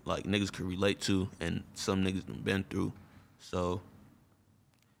related, like niggas could relate to, and some niggas done been through. So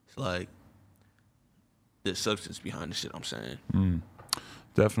it's like there's substance behind the shit I'm saying.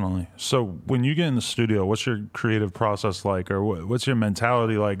 Definitely. So when you get in the studio, what's your creative process like, or what's your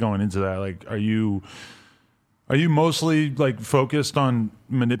mentality like going into that? Like, are you mostly like focused on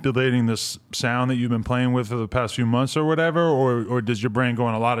manipulating this sound that you've been playing with for the past few months or whatever, or does your brain go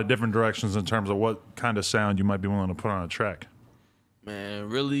in a lot of different directions in terms of what kind of sound you might be willing to put on a track? Man,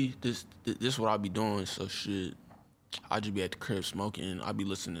 really, this what I be doing. So shit, I just be at the crib smoking. I be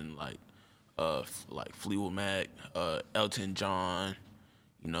listening like Fleetwood Mac, Elton John,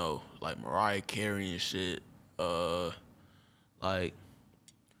 you know, like Mariah Carey and shit. Like,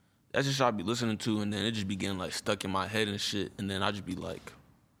 that's just what I be listening to, and then it just be getting like stuck in my head and shit, and then I just be like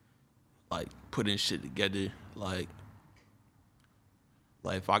putting shit together. Like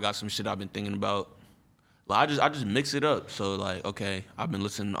if I got some shit I've been thinking about, like I just mix it up. So like, okay, I've been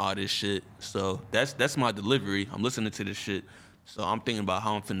listening to all this shit, so that's my delivery. I'm listening to this shit, so I'm thinking about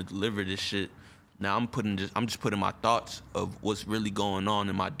how I'm finna deliver this shit. Now I'm just putting my thoughts of what's really going on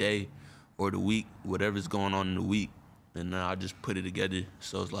in my day or the week, whatever's going on in the week, and then I just put it together.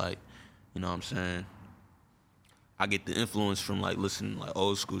 So it's like, you know what I'm saying, I get the influence from like listening to like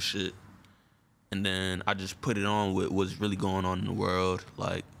old school shit, and then I just put it on with what's really going on in the world,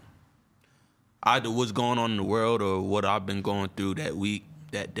 like either what's going on in the world or what I've been going through that week,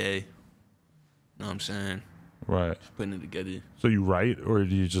 that day. You know what I'm saying? Right. Just putting it together. So you write, or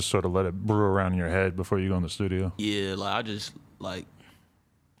do you just sort of let it brew around in your head before you go in the studio? Yeah, like I just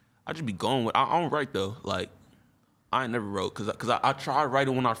be going with. I don't write though. Like, I ain't never wrote cause I tried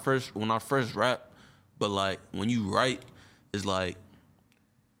writing when I first rap, but like when you write, it's like,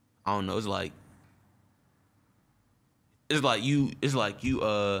 I don't know. It's like you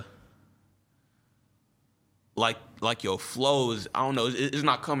like your flow is, I don't know, it's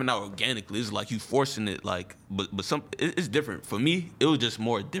not coming out organically. It's like you forcing it, like, but it's different. For me, it was just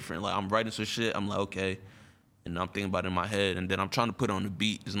more different. Like, I'm writing some shit, I'm like, okay, and I'm thinking about it in my head, and then I'm trying to put it on the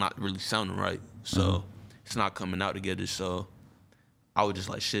beat. It's not really sounding right, so it's not coming out together. So I was just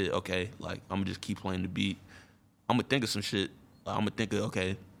like, shit, okay, like, I'm gonna just keep playing the beat. I'm gonna think of some shit. I'm gonna think of,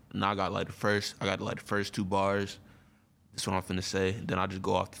 okay, now I got the first 2 bars. That's what I'm finna say. Then I just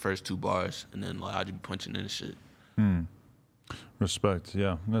go off the first 2 bars, and then like I just be punching in and shit. Respect.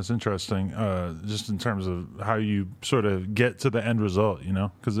 Yeah, that's interesting. Just in terms of how you sort of get to the end result, you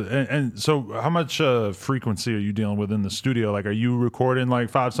know? Because and so, how much frequency are you dealing with in the studio? Like, are you recording like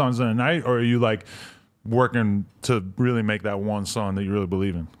 5 songs in a night, or are you like working to really make that one song that you really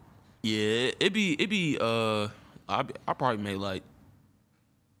believe in? Yeah, it be. I probably make like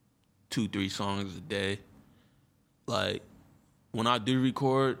 2-3 songs a day. Like, when I do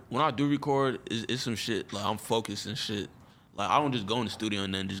record, it's some shit. Like, I'm focused and shit. Like, I don't just go in the studio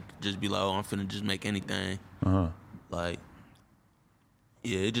and then just be like, oh, I'm finna just make anything. Like,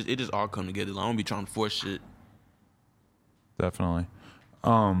 yeah, it just all come together. Like, I don't be trying to force shit. Definitely.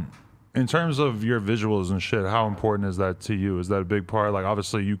 In terms of your visuals and shit, how important is that to you? Is that a big part? Like,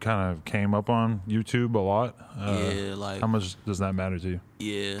 obviously, you kind of came up on YouTube a lot. Yeah, like, how much does that matter to you?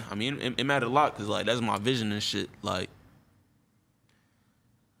 Yeah, I mean, it mattered a lot because, like, that's my vision and shit. Like,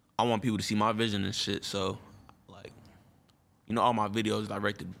 I want people to see my vision and shit. So, like, you know, all my videos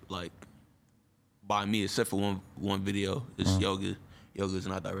directed, like, by me, except for one video. It's Yoga. Yoga's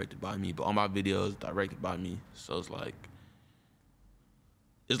not directed by me, but all my videos directed by me. So it's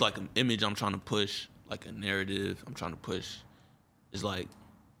like an image I'm trying to push, like a narrative I'm trying to push. It's like,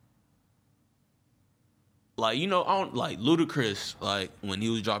 you know, I don't like Ludacris, like when he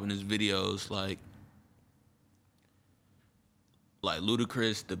was dropping his videos, like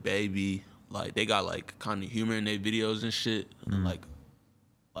Ludacris, the Baby, like they got like kind of humor in their videos and shit, like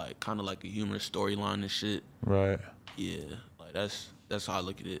kind of like a humorous storyline and shit. Right. Yeah, like that's how I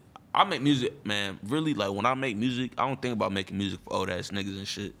look at it. I make music, man. Really, like when I make music, I don't think about making music for old ass niggas and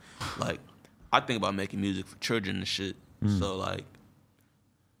shit. Like, I think about making music for children and shit. So like,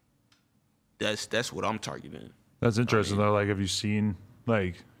 that's what I'm targeting. That's interesting though. Like, have you seen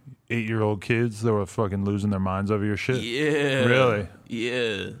like 8-year-old kids that were fucking losing their minds over your shit? Yeah. Really?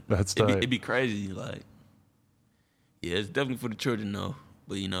 Yeah. That's tight. It'd be crazy. Like, yeah, it's definitely for the children though.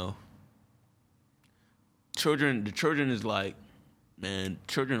 But you know, the children is like, man,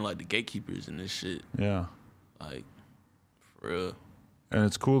 children are like the gatekeepers in this shit. Yeah. Like, for real. And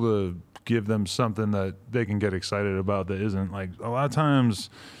it's cool to give them something that they can get excited about that isn't like, a lot of times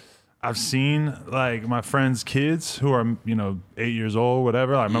I've seen like my friends' kids who are, 8 years old,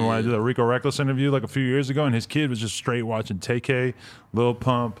 whatever. I remember when I did a Rico Reckless interview like a few years ago, and his kid was just straight watching TK, Lil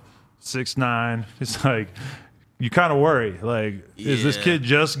Pump, 6ix9ine. It's like, you kind of worry. Like, is this kid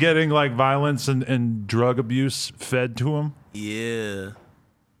just getting like violence and drug abuse fed to him? Yeah.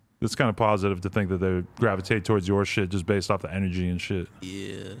 It's kind of positive to think that they would gravitate towards your shit just based off the energy and shit.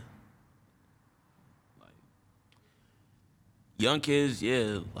 Yeah. Like, young kids,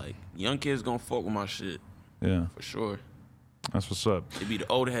 young kids gonna fuck with my shit. Yeah. For sure. That's what's up. It be the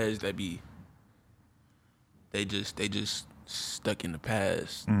old heads that be, they just stuck in the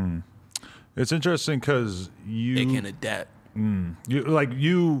past. It's interesting because They can adapt.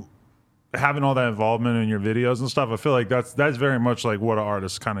 You having all that involvement in your videos and stuff, I feel like that's very much like what an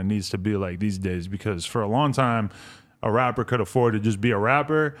artist kind of needs to be like these days, because for a long time a rapper could afford to just be a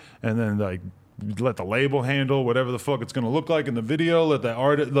rapper and then like let the label handle whatever the fuck it's going to look like in the video, let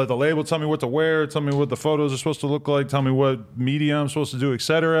the label tell me what to wear, tell me what the photos are supposed to look like, tell me what media I'm supposed to do,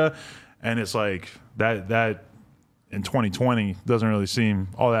 etc. And it's like that in 2020 doesn't really seem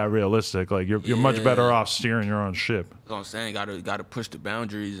all that realistic. Like you're much better off steering your own ship. That's what I'm saying. Gotta push the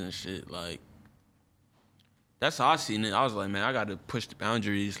boundaries and shit. Like, that's how I seen it. I was like, man, I gotta push the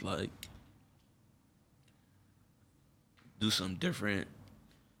boundaries. Like, do something different.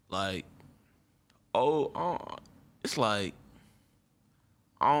 Like, it's like,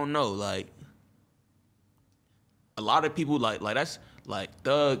 I don't know. Like, a lot of people like that's. Like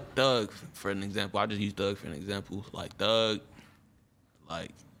Thug, for an example. I just use Thug for an example. Like Thug,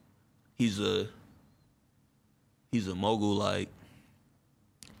 like he's a mogul. Like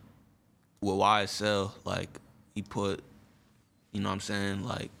with YSL, like he put, you know what I'm saying?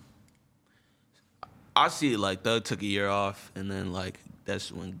 Like I see it like Thug took a year off, and then like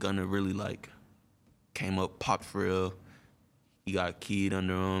that's when Gunna really like came up, popped for real. He got keyed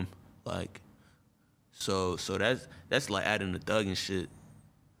under him, like. So that's like adding the Thug and shit.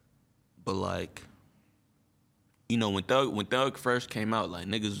 But like, when Thug first came out, like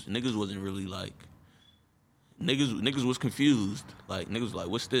niggas wasn't really like, niggas was confused. Like niggas was like,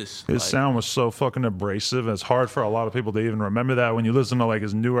 what's this? His like, sound was so fucking abrasive. It's hard for a lot of people to even remember that when you listen to like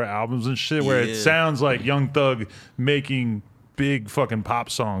his newer albums and shit, where it sounds like Young Thug making big fucking pop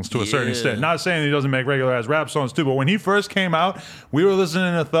songs to a certain extent. Not saying he doesn't make regular ass rap songs too, but when he first came out, we were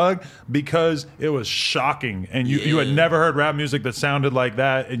listening to Thug because it was shocking, and you had never heard rap music that sounded like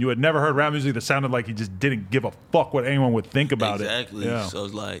that, and you had never heard rap music that sounded like he just didn't give a fuck what anyone would think about it. Exactly. So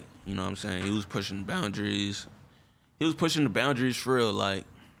it's like, you know what I'm saying? He was pushing boundaries. He was pushing the boundaries for real. Like,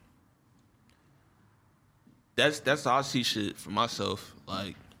 that's how I see shit for myself.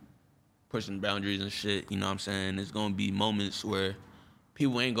 Like, pushing boundaries and shit, you know what I'm saying? There's gonna be moments where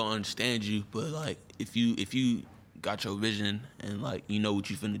people ain't gonna understand you, but like if you got your vision and like you know what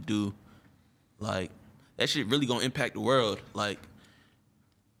you finna do, like that shit really gonna impact the world. Like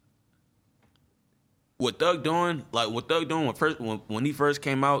what Thug doing when he first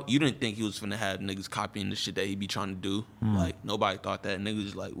came out, you didn't think he was finna have niggas copying the shit that he be trying to do. Like nobody thought that. Niggas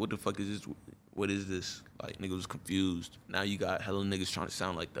was like, what the fuck is this? What is this? Like, niggas was confused. Now you got hella niggas trying to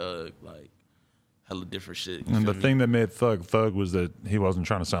sound like Thug, like, hella different shit. And the thing that made Thug was that he wasn't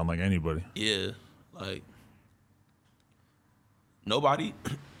trying to sound like anybody. Yeah, like, nobody.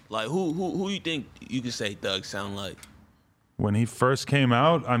 Like, who you think you could say Thug sound like? When he first came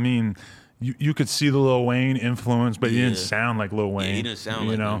out, I mean, you could see the Lil Wayne influence, but he didn't sound like Lil Wayne. Yeah, he didn't sound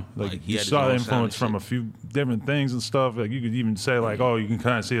like him. Like you saw the influence from a few different things and stuff. Like you could even say like, oh, you can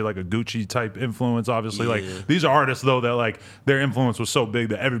kind of see like a Gucci type influence. Obviously, like these are artists though that like their influence was so big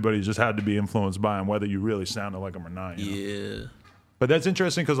that everybody just had to be influenced by him, whether you really sounded like him or not. You know? But that's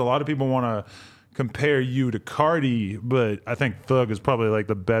interesting because a lot of people want to compare you to Cardi, but I think Thug is probably like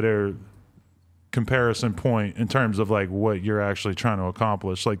the better comparison point in terms of like what you're actually trying to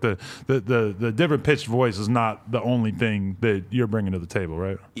accomplish. Like the different pitched voice is not the only thing that you're bringing to the table,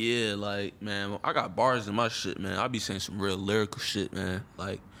 right? Yeah, like, man, I got bars in my shit, man. I be saying some real lyrical shit, man.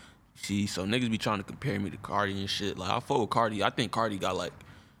 Like, see, so niggas be trying to compare me to Cardi and shit. Like, I fuck with Cardi. I think Cardi got like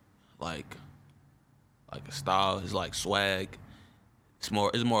like a style. It's like swag. It's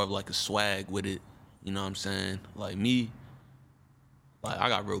more of like a swag with it. You know what I'm saying? Like me, like I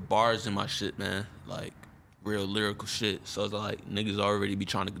got real bars in my shit, man. Like real lyrical shit. So it's like niggas already be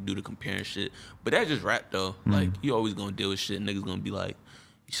trying to do the comparing shit. But that's just rap though. Like you always gonna deal with shit. Niggas gonna be like,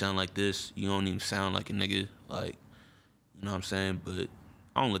 you sound like this. You don't even sound like a nigga. Like, you know what I'm saying? But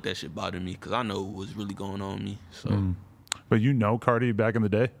I don't let that shit bother me because I know what's really going on with me. So. But you know Cardi back in the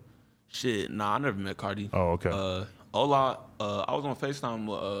day? Shit, nah, I never met Cardi. Oh, okay. Ola, I was on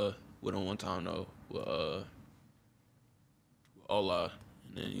FaceTime with him one time though. With Ola,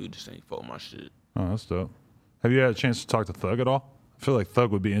 and then he just ain't fuck my shit. Oh, that's dope. Have you had a chance to talk to Thug at all? I feel like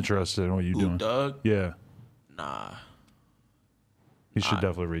Thug would be interested in what you're doing. Doug? Yeah. Nah. You should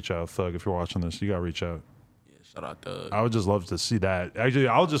definitely reach out. Thug, if you're watching this, you got to reach out. Yeah, shout out Thug. I would just love to see that. Actually,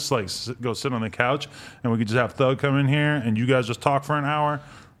 I'll just like go sit on the couch and we could just have Thug come in here and you guys just talk for an hour.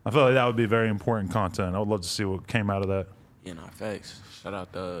 I feel like that would be very important content. I would love to see what came out of that. Yeah, nah, facts. Shout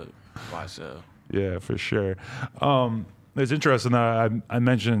out Thug. YSL. Yeah, for sure. It's interesting that I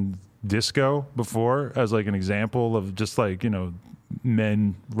mentioned disco before as like an example of just like,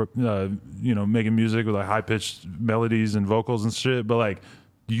 men, making music with like high pitched melodies and vocals and shit. But like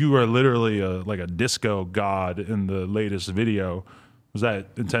you are literally like a disco god in the latest video. Was that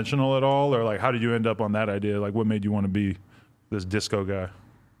intentional at all? Or like, how did you end up on that idea? Like what made you want to be this disco guy?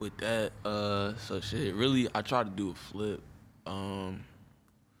 With that, so shit, really, I tried to do a flip,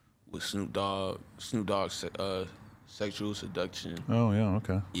 with Snoop Dogg, Sexual Seduction. Oh yeah,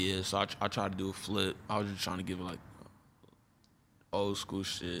 okay. Yeah, so I tried to do a flip. I was just trying to give it like old school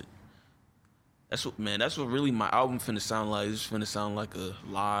shit. That's what really my album finna sound like. It's finna sound like a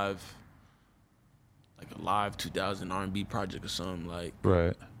live 2000 R&B project or something like.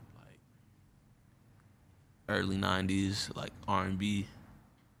 Right. Like early 90s, like R&B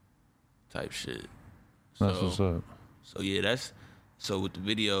type shit. That's what's up. So yeah, so with the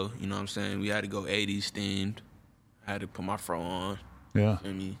video, you know what I'm saying, we had to go 80s themed. I had to put my fro on. Yeah.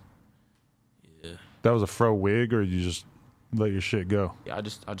 Feel me? Yeah. That was a fro wig or you just let your shit go? Yeah, I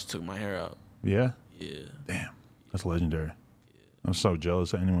just took my hair out. Yeah? Yeah. Damn. That's legendary. Yeah. I'm so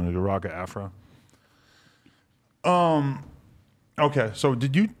jealous of anyone who could rock an afro. Okay, so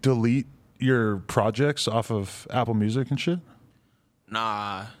did you delete your projects off of Apple Music and shit?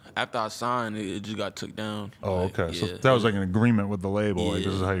 Nah. After I signed, it just got took down. Oh, like, okay. Yeah. So that was like an agreement with the label. Yeah. Like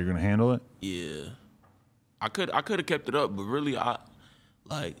this is how you're gonna handle it? Yeah. I could have kept it up, but really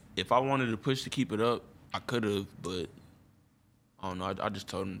if I wanted to push to keep it up, I could have, but I don't know. I just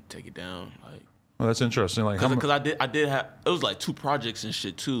told him to take it down. Like, well, that's interesting. Like, because I did have, it was like 2 projects and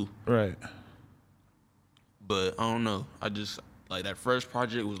shit too. Right. But I don't know. I just like that first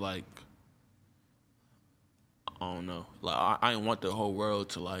project was like, I don't know. Like I didn't want the whole world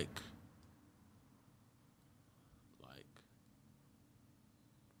to like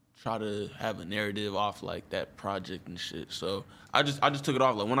try to have a narrative off like that project and shit. So I just took it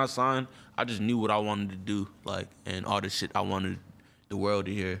off. Like when I signed, I just knew what I wanted to do, like, and all the shit I wanted the world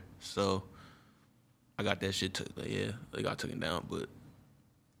to hear. So I got that shit they got taken down. But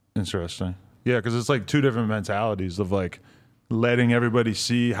interesting. Yeah, because it's like 2 different mentalities of like letting everybody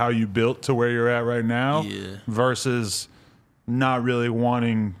see how you built to where you're at right now versus not really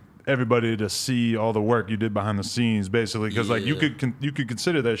wanting everybody to see all the work you did behind the scenes, basically, because like you could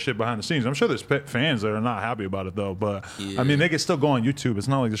consider that shit behind the scenes. I'm sure there's fans that are not happy about it though, but I mean they can still go on YouTube. It's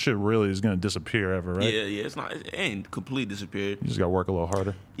not like the shit really is gonna disappear ever, right? Yeah, it ain't completely disappeared. You just gotta work a little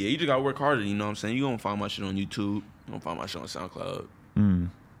harder. Yeah, you just gotta work harder. You know what I'm saying? You gonna find my shit on YouTube. You gonna find my shit on SoundCloud.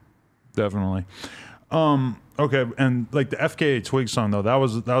 Definitely. Okay, and like the FKA Twigs song though, that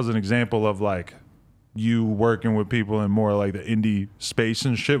was an example of like you working with people in more like the indie space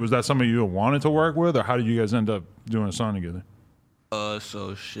and shit. Was that somebody you wanted to work with, or how did you guys end up doing a song together?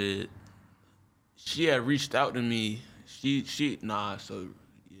 So shit. She had reached out to me. She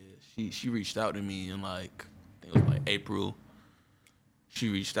reached out to me in like, I think it was like April. She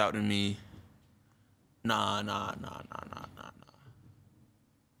reached out to me. Nah.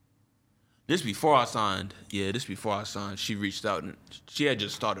 This before I signed. Yeah, this before I signed. She reached out and she had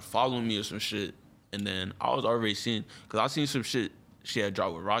just started following me or some shit. And then I was already seeing, because I seen some shit she had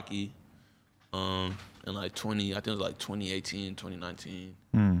dropped with Rocky in like I think it was like 2018, 2019.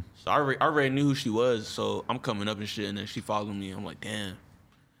 So I already knew who she was, so I'm coming up and shit, and then she followed me. I'm like, damn,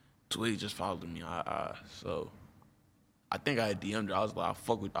 Twig just followed me. So I think I had DM'd her. I was like, I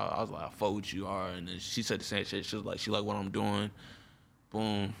fuck with you, hard. And then she said the same shit. She was like, she like what I'm doing.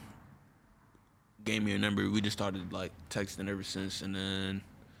 Boom. Gave me her number. We just started like texting ever since, and then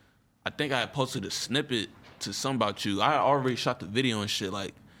I think I had posted a snippet to some about you. I already shot the video and shit.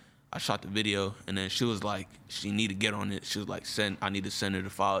 Like I shot the video, and then she was like, she need to get on it. She was like, I need to send her the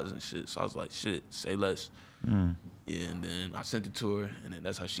files and shit. So I was like, shit, say less. Yeah, and then I sent it to her, and then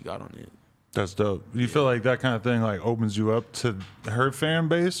that's how she got on it. That's dope. Do you feel like that kind of thing like opens you up to her fan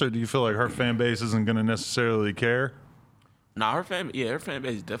base, or do you feel like her fan base isn't going to necessarily care? Nah, her fan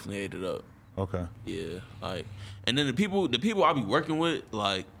base definitely ate it up. Okay. Yeah, like, and then the people I be working with,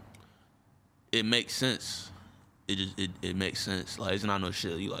 like, it makes sense. It makes sense. Like, it's not no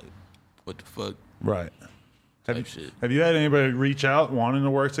shit. You like, what the fuck? Right. Shit. Have you had anybody reach out wanting to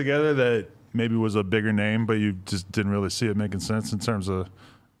work together that maybe was a bigger name, but you just didn't really see it making sense in terms of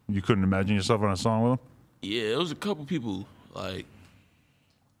you couldn't imagine yourself on a song with them? Yeah, it was a couple people. Like,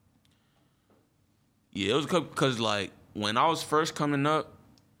 yeah, it was a couple, because, like, when I was first coming up,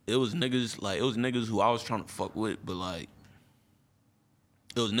 it was niggas who I was trying to fuck with, but, like,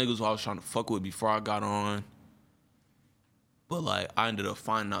 it was niggas who I was trying to fuck with before I got on. But, like, I ended up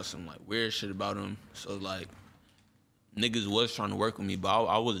finding out some, like, weird shit about them. So, like, niggas was trying to work with me, but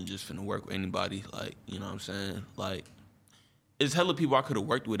I wasn't just finna work with anybody. Like, you know what I'm saying? Like, it's hella people I could have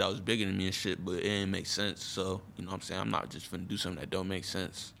worked with that was bigger than me and shit, but it didn't make sense. So, you know what I'm saying? I'm not just finna do something that don't make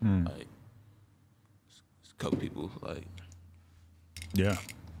sense. Like, it's a couple people, like... Yeah.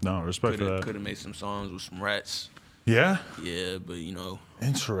 No, respect for that. Could have made some songs with some rats. Yeah? Yeah, but, you know...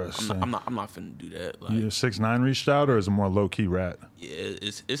 Interesting. I'm not finna do that. Like, 6ix9ine reached out, or is it more low-key rat? Yeah,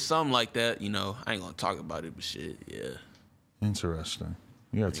 it's something like that, you know. I ain't gonna talk about it, but shit, yeah. Interesting.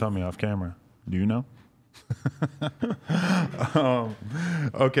 You gotta tell me off camera. Do you know?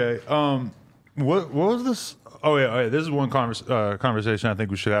 Okay. What was this? Oh yeah. This is one conversation I think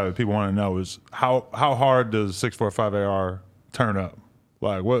we should have that people want to know is how hard does 645 AR turn up?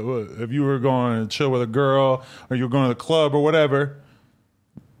 Like what if you were going to chill with a girl or you were going to the club or whatever?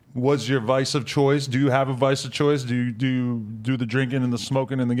 What's your vice of choice? Do you have a vice of choice? Do you do the drinking and the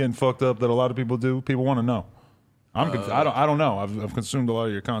smoking and the getting fucked up that a lot of people do? People want to know. I don't know. I've consumed a lot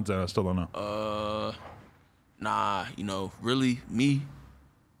of your content. I still don't know. Nah, you know, really, me,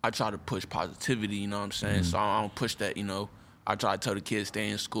 I try to push positivity, you know what I'm saying? So I don't push that, you know. I try to tell the kids stay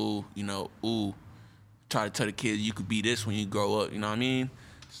in school, you know, try to tell the kids you could be this when you grow up, you know what I mean?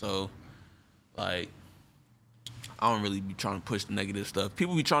 So, like, I don't really be trying to push the negative stuff.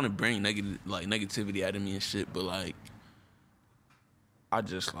 People be trying to bring negativity out of me and shit, but, like, I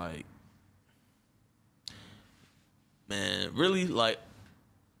just, like, man, really, like,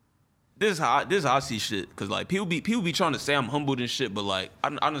 this is how I see shit. Cause like people be trying to say I'm humbled and shit, but like I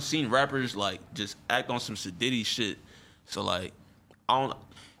done seen rappers like just act on some Sadiddy shit. So like and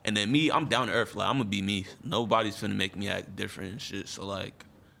then me, I'm down to earth. Like I'm gonna be me. Nobody's finna make me act different and shit. So like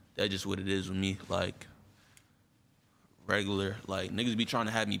that's just what it is with me. Like regular, like niggas be trying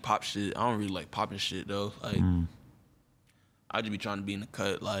to have me pop shit. I don't really like popping shit though. Like I just be trying to be in the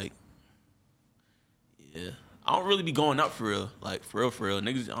cut. Like yeah. I don't really be going out for real. Like, for real.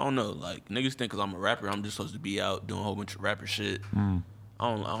 Niggas, I don't know. Like, niggas think because I'm a rapper, I'm just supposed to be out doing a whole bunch of rapper shit. I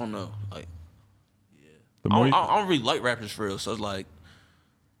don't know. Like, yeah. I don't really like rappers for real. So it's like,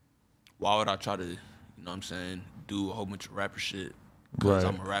 why would I try to, you know what I'm saying, do a whole bunch of rapper shit because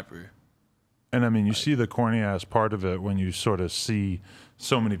I'm a rapper? And I mean, you see the corny ass part of it when you sort of see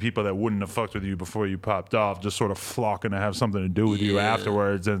so many people that wouldn't have fucked with you before you popped off just sort of flocking to have something to do with you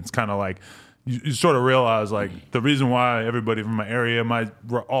afterwards. And it's kind of like, you sort of realize, like, the reason why everybody from my area might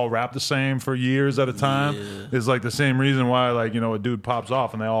all rap the same for years at a time is, like, the same reason why, like, you know, a dude pops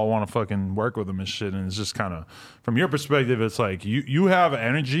off and they all want to fucking work with him and shit. And it's just kind of, from your perspective, it's like you have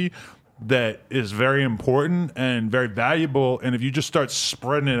energy that is very important and very valuable. And if you just start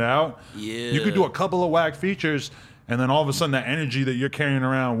spreading it out, you could do a couple of whack features, and then all of a sudden that energy that you're carrying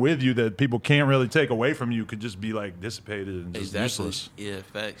around with you that people can't really take away from you could just be, like, dissipated and just useless. Yeah,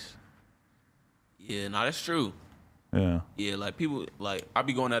 facts. Yeah, no, that's true. Yeah. Yeah, like people, like I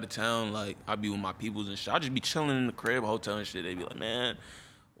be going out of town, like I be with my peoples and shit. I just be chilling in the crib, hotel and shit. They be like, man,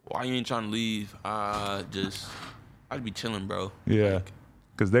 why you ain't trying to leave? I just be chilling, bro. Yeah,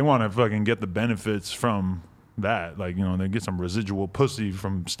 because they want to fucking get the benefits from that. Like, you know, they get some residual pussy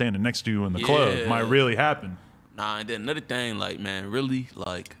from standing next to you in the club. Might really happen. Nah, and then another thing, like, man, really,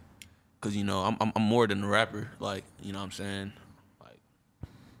 like, cause you know I'm more than a rapper. Like, you know what I'm saying?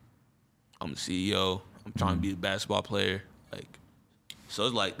 I'm a CEO. I'm trying to be a basketball player. Like, so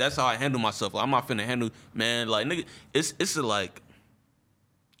it's like that's how I handle myself. Like, I'm not finna handle, man. Like, nigga, it's a like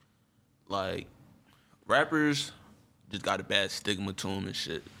rappers just got a bad stigma to them and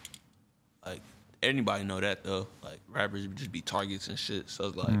shit. Like, anybody know that though. Like, rappers just be targets and shit. So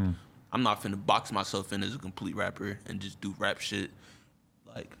it's like I'm not finna box myself in as a complete rapper and just do rap shit.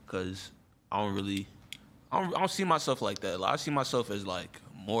 Like, cause I don't see myself like that. Like, I see myself as like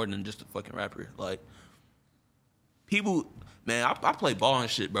more than just a fucking rapper. Like, people, man, I play ball and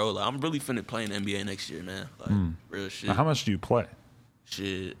shit, bro. Like, I'm really finna play in the NBA next year, man. Like, real shit. Now, how much do you play?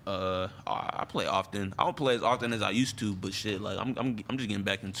 Shit, I play often. I don't play as often as I used to, but shit, like, I'm just getting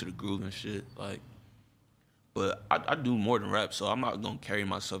back into the groove and shit, like. But I do more than rap, so I'm not gonna carry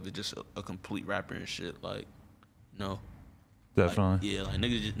myself as just a complete rapper and shit, like, no. Definitely. Like, yeah, like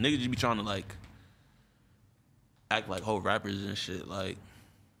niggas just be trying to like act like whole rappers and shit. Like,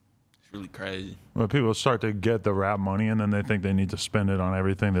 it's really crazy. When people start to get the rap money and then they think they need to spend it on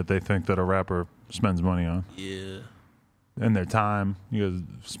everything that they think that a rapper spends money on. Yeah. And their time. You guys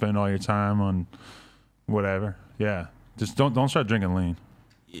spend all your time on whatever. Yeah. Just don't start drinking lean.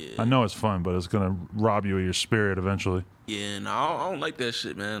 Yeah. I know it's fun, but it's gonna rob you of your spirit eventually. Yeah, and I don't like that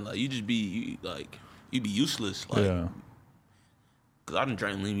shit, man. Like, you be useless. Like, Yeah. Cause I done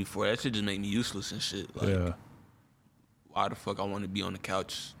drank lean before. That shit just make me useless and shit. Like, Yeah. why the fuck I want to be on the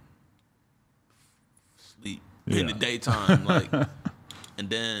couch, sleep Yeah. in the daytime, like, and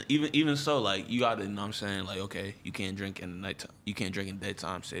then even so, like, you gotta, you know what I'm saying, like, okay, you can't drink in the nighttime, you can't drink in the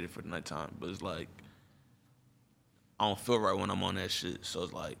daytime, save it for the nighttime, but it's like, I don't feel right when I'm on that shit, so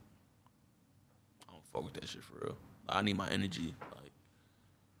it's like, I don't fuck with that shit for real. Like, I need my energy, like,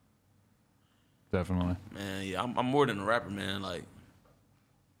 Definitely. man, yeah, I'm more than a rapper, man, like,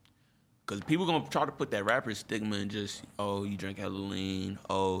 cause people gonna try to put that rapper stigma and just, oh, you drink hella lean,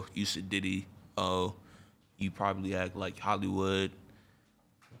 oh, you should Diddy, oh, you probably act like Hollywood,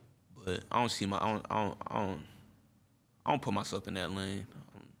 but I don't see I don't put myself in that lane.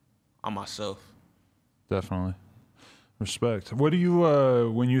 I'm myself. Definitely. Respect. What do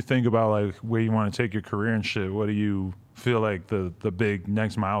you, when you think about like where you want to take your career and shit, what do you feel like the big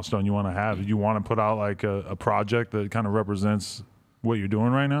next milestone you want to have? Do you want to put out like a project that kind of represents what you're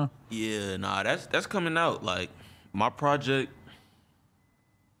doing right now? Yeah, nah, that's coming out. Like, my project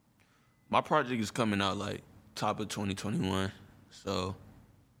is coming out like top of 2021. So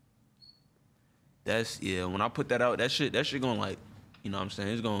that's, yeah, when I put that out, that shit gonna, like, you know what I'm saying,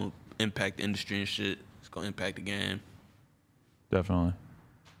 it's gonna impact the industry and shit. It's gonna impact the game. Definitely.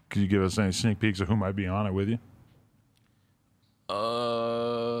 Could you give us any sneak peeks of who might be on it with you?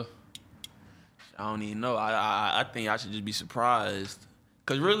 I don't even know. I think I should just be surprised.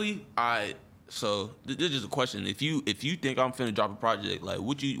 Cause really, so this is just a question. If you think I'm finna drop a project, like,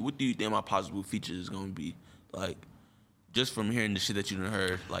 what do you think my possible features is gonna be? Like, just from hearing the shit that you done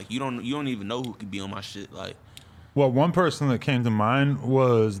heard, like, you don't even know who could be on my shit, like. Well, one person that came to mind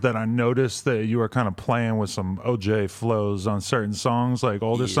was that I noticed that you were kind of playing with some OJ flows on certain songs, like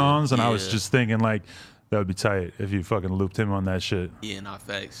older songs, and I was just thinking, like, that would be tight if you fucking looped him on that shit. Yeah, nah,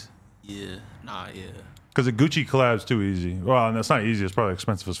 facts. Yeah, nah, yeah. Because the Gucci collab's too easy. Well, and it's not easy. It's probably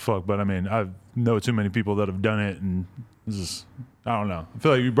expensive as fuck. But, I mean, I know too many people that have done it, and it's just, I don't know. I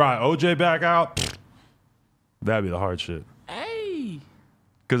feel like you brought OJ back out, that'd be the hard shit. Hey.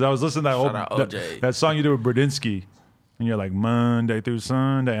 Because I was listening to that song you did with Bradinsky, and you're like, Monday through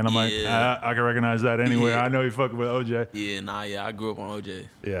Sunday. And I'm like, I can recognize that anywhere. Yeah. I know you fucking with OJ. Yeah, nah, yeah. I grew up on OJ.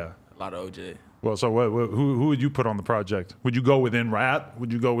 Yeah. A lot of OJ. Well, so who would you put on the project? Would you go within rap?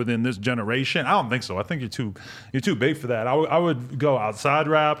 Would you go within this generation? I don't think so. I think you're too big for that. I would go outside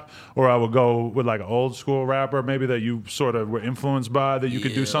rap, or I would go with like an old school rapper, maybe that you sort of were influenced by, that you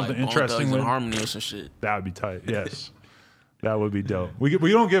could do something like interesting with. Harmony or some shit. That would be tight. Yes. That would be dope. We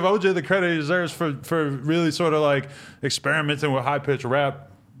don't give OJ the credit he deserves for really sort of like experimenting with high pitched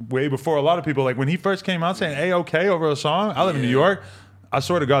rap way before a lot of people. Like when he first came out saying A-OK over a song, I live in New York. I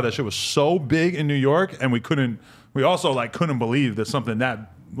swear to God, that shit was so big in New York, and we also like couldn't believe that something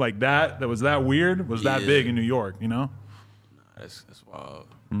that was that weird was that big in New York, you know? Nah, that's wild.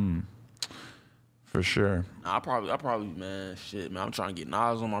 For sure. Nah, I probably, man, shit, man, I'm trying to get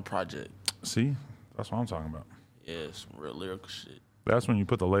Nas on my project. See? That's what I'm talking about. Yeah, some real lyrical shit. That's when you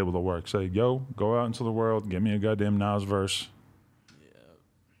put the label to work. Say, yo, go out into the world, get me a goddamn Nas verse. Yeah.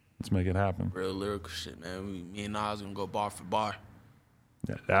 Let's make it happen. Real lyrical shit, man. Me and Nas gonna go bar for bar.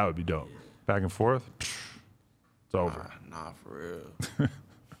 Yeah, that would be dope. Back and forth, it's over. Nah, for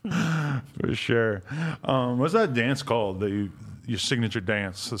real. For sure. What's that dance called? Your signature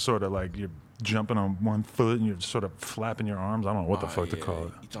dance? It's sort of like you're jumping on one foot and you're sort of flapping your arms. I don't know what the fuck to call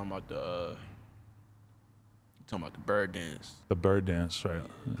it. You talking about the bird dance? The bird dance, right?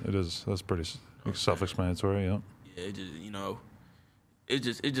 It is. That's pretty self-explanatory. Yeah. Yeah, it's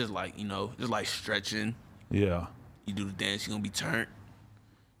just like, just like stretching. Yeah. You do the dance, you're gonna be turned.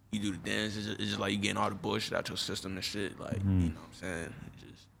 You do the dance, it's just like you getting all the bullshit out your system and shit. Like, you know what I'm saying?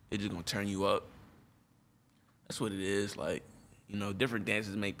 It's just gonna turn you up. That's what it is. Like, different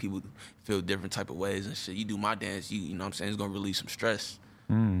dances make people feel different type of ways and shit. You do my dance, you know what I'm saying? It's gonna release some stress.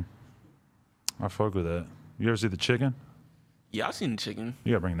 I fuck with that. You ever see The Chicken? Yeah, I seen the chicken.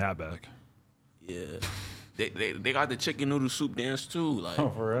 You gotta bring that back. Yeah. They got the chicken noodle soup dance too. Like, Oh,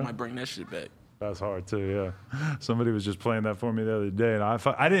 for real? I might bring that shit back. That's hard too, yeah. Somebody was just playing that for me the other day, and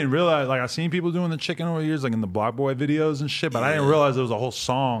I didn't realize, like, I seen people doing the chicken over the years, like in the Block Boy videos and shit, but I didn't realize there was a whole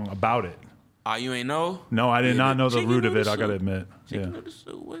song about it. You ain't know? No, I did not know the chicken root of noodle it, I gotta soup. admit. Chicken Yeah, noodle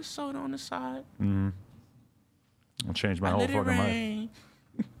soup with soda on the side. I'll change my whole Let it fucking life. rain.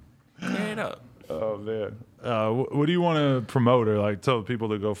 Tear it up. Oh man, what do you want to promote or like tell people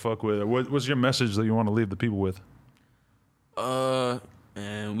to go fuck with? Or what's your message that you want to leave the people with?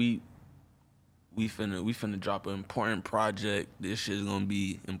 Man, we finna drop an important project. This shit is gonna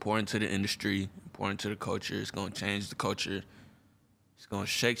be important to the industry, important to the culture. It's gonna change the culture. It's gonna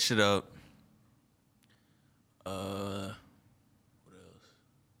shake shit up. What else?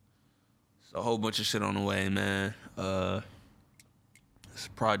 It's a whole bunch of shit on the way, man. It's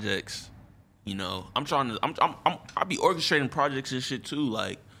projects. You know, I'll be orchestrating projects and shit too,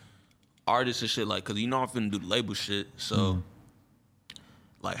 like artists and shit, like, cause you know I'm finna do the label shit, so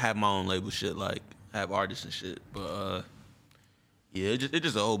like have my own label shit, like have artists and shit. But yeah, it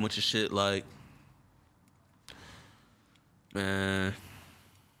just a whole bunch of shit, like, man,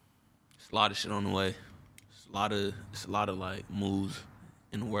 it's a lot of shit on the way. It's a lot of like moves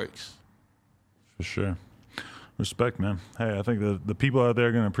in the works. For sure. Respect, man. Hey, I think the people out there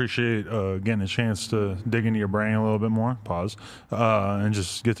are going to appreciate getting a chance to dig into your brain a little bit more, pause, and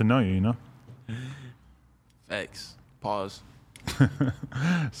just get to know you, you know? Facts. Pause.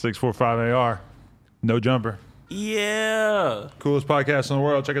 645AR. No jumper. Yeah. Coolest podcast in the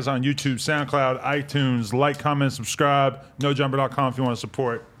world. Check us out on YouTube, SoundCloud, iTunes. Like, comment, subscribe. NoJumper.com if you want to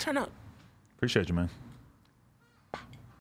support. Turn up. Appreciate you, man.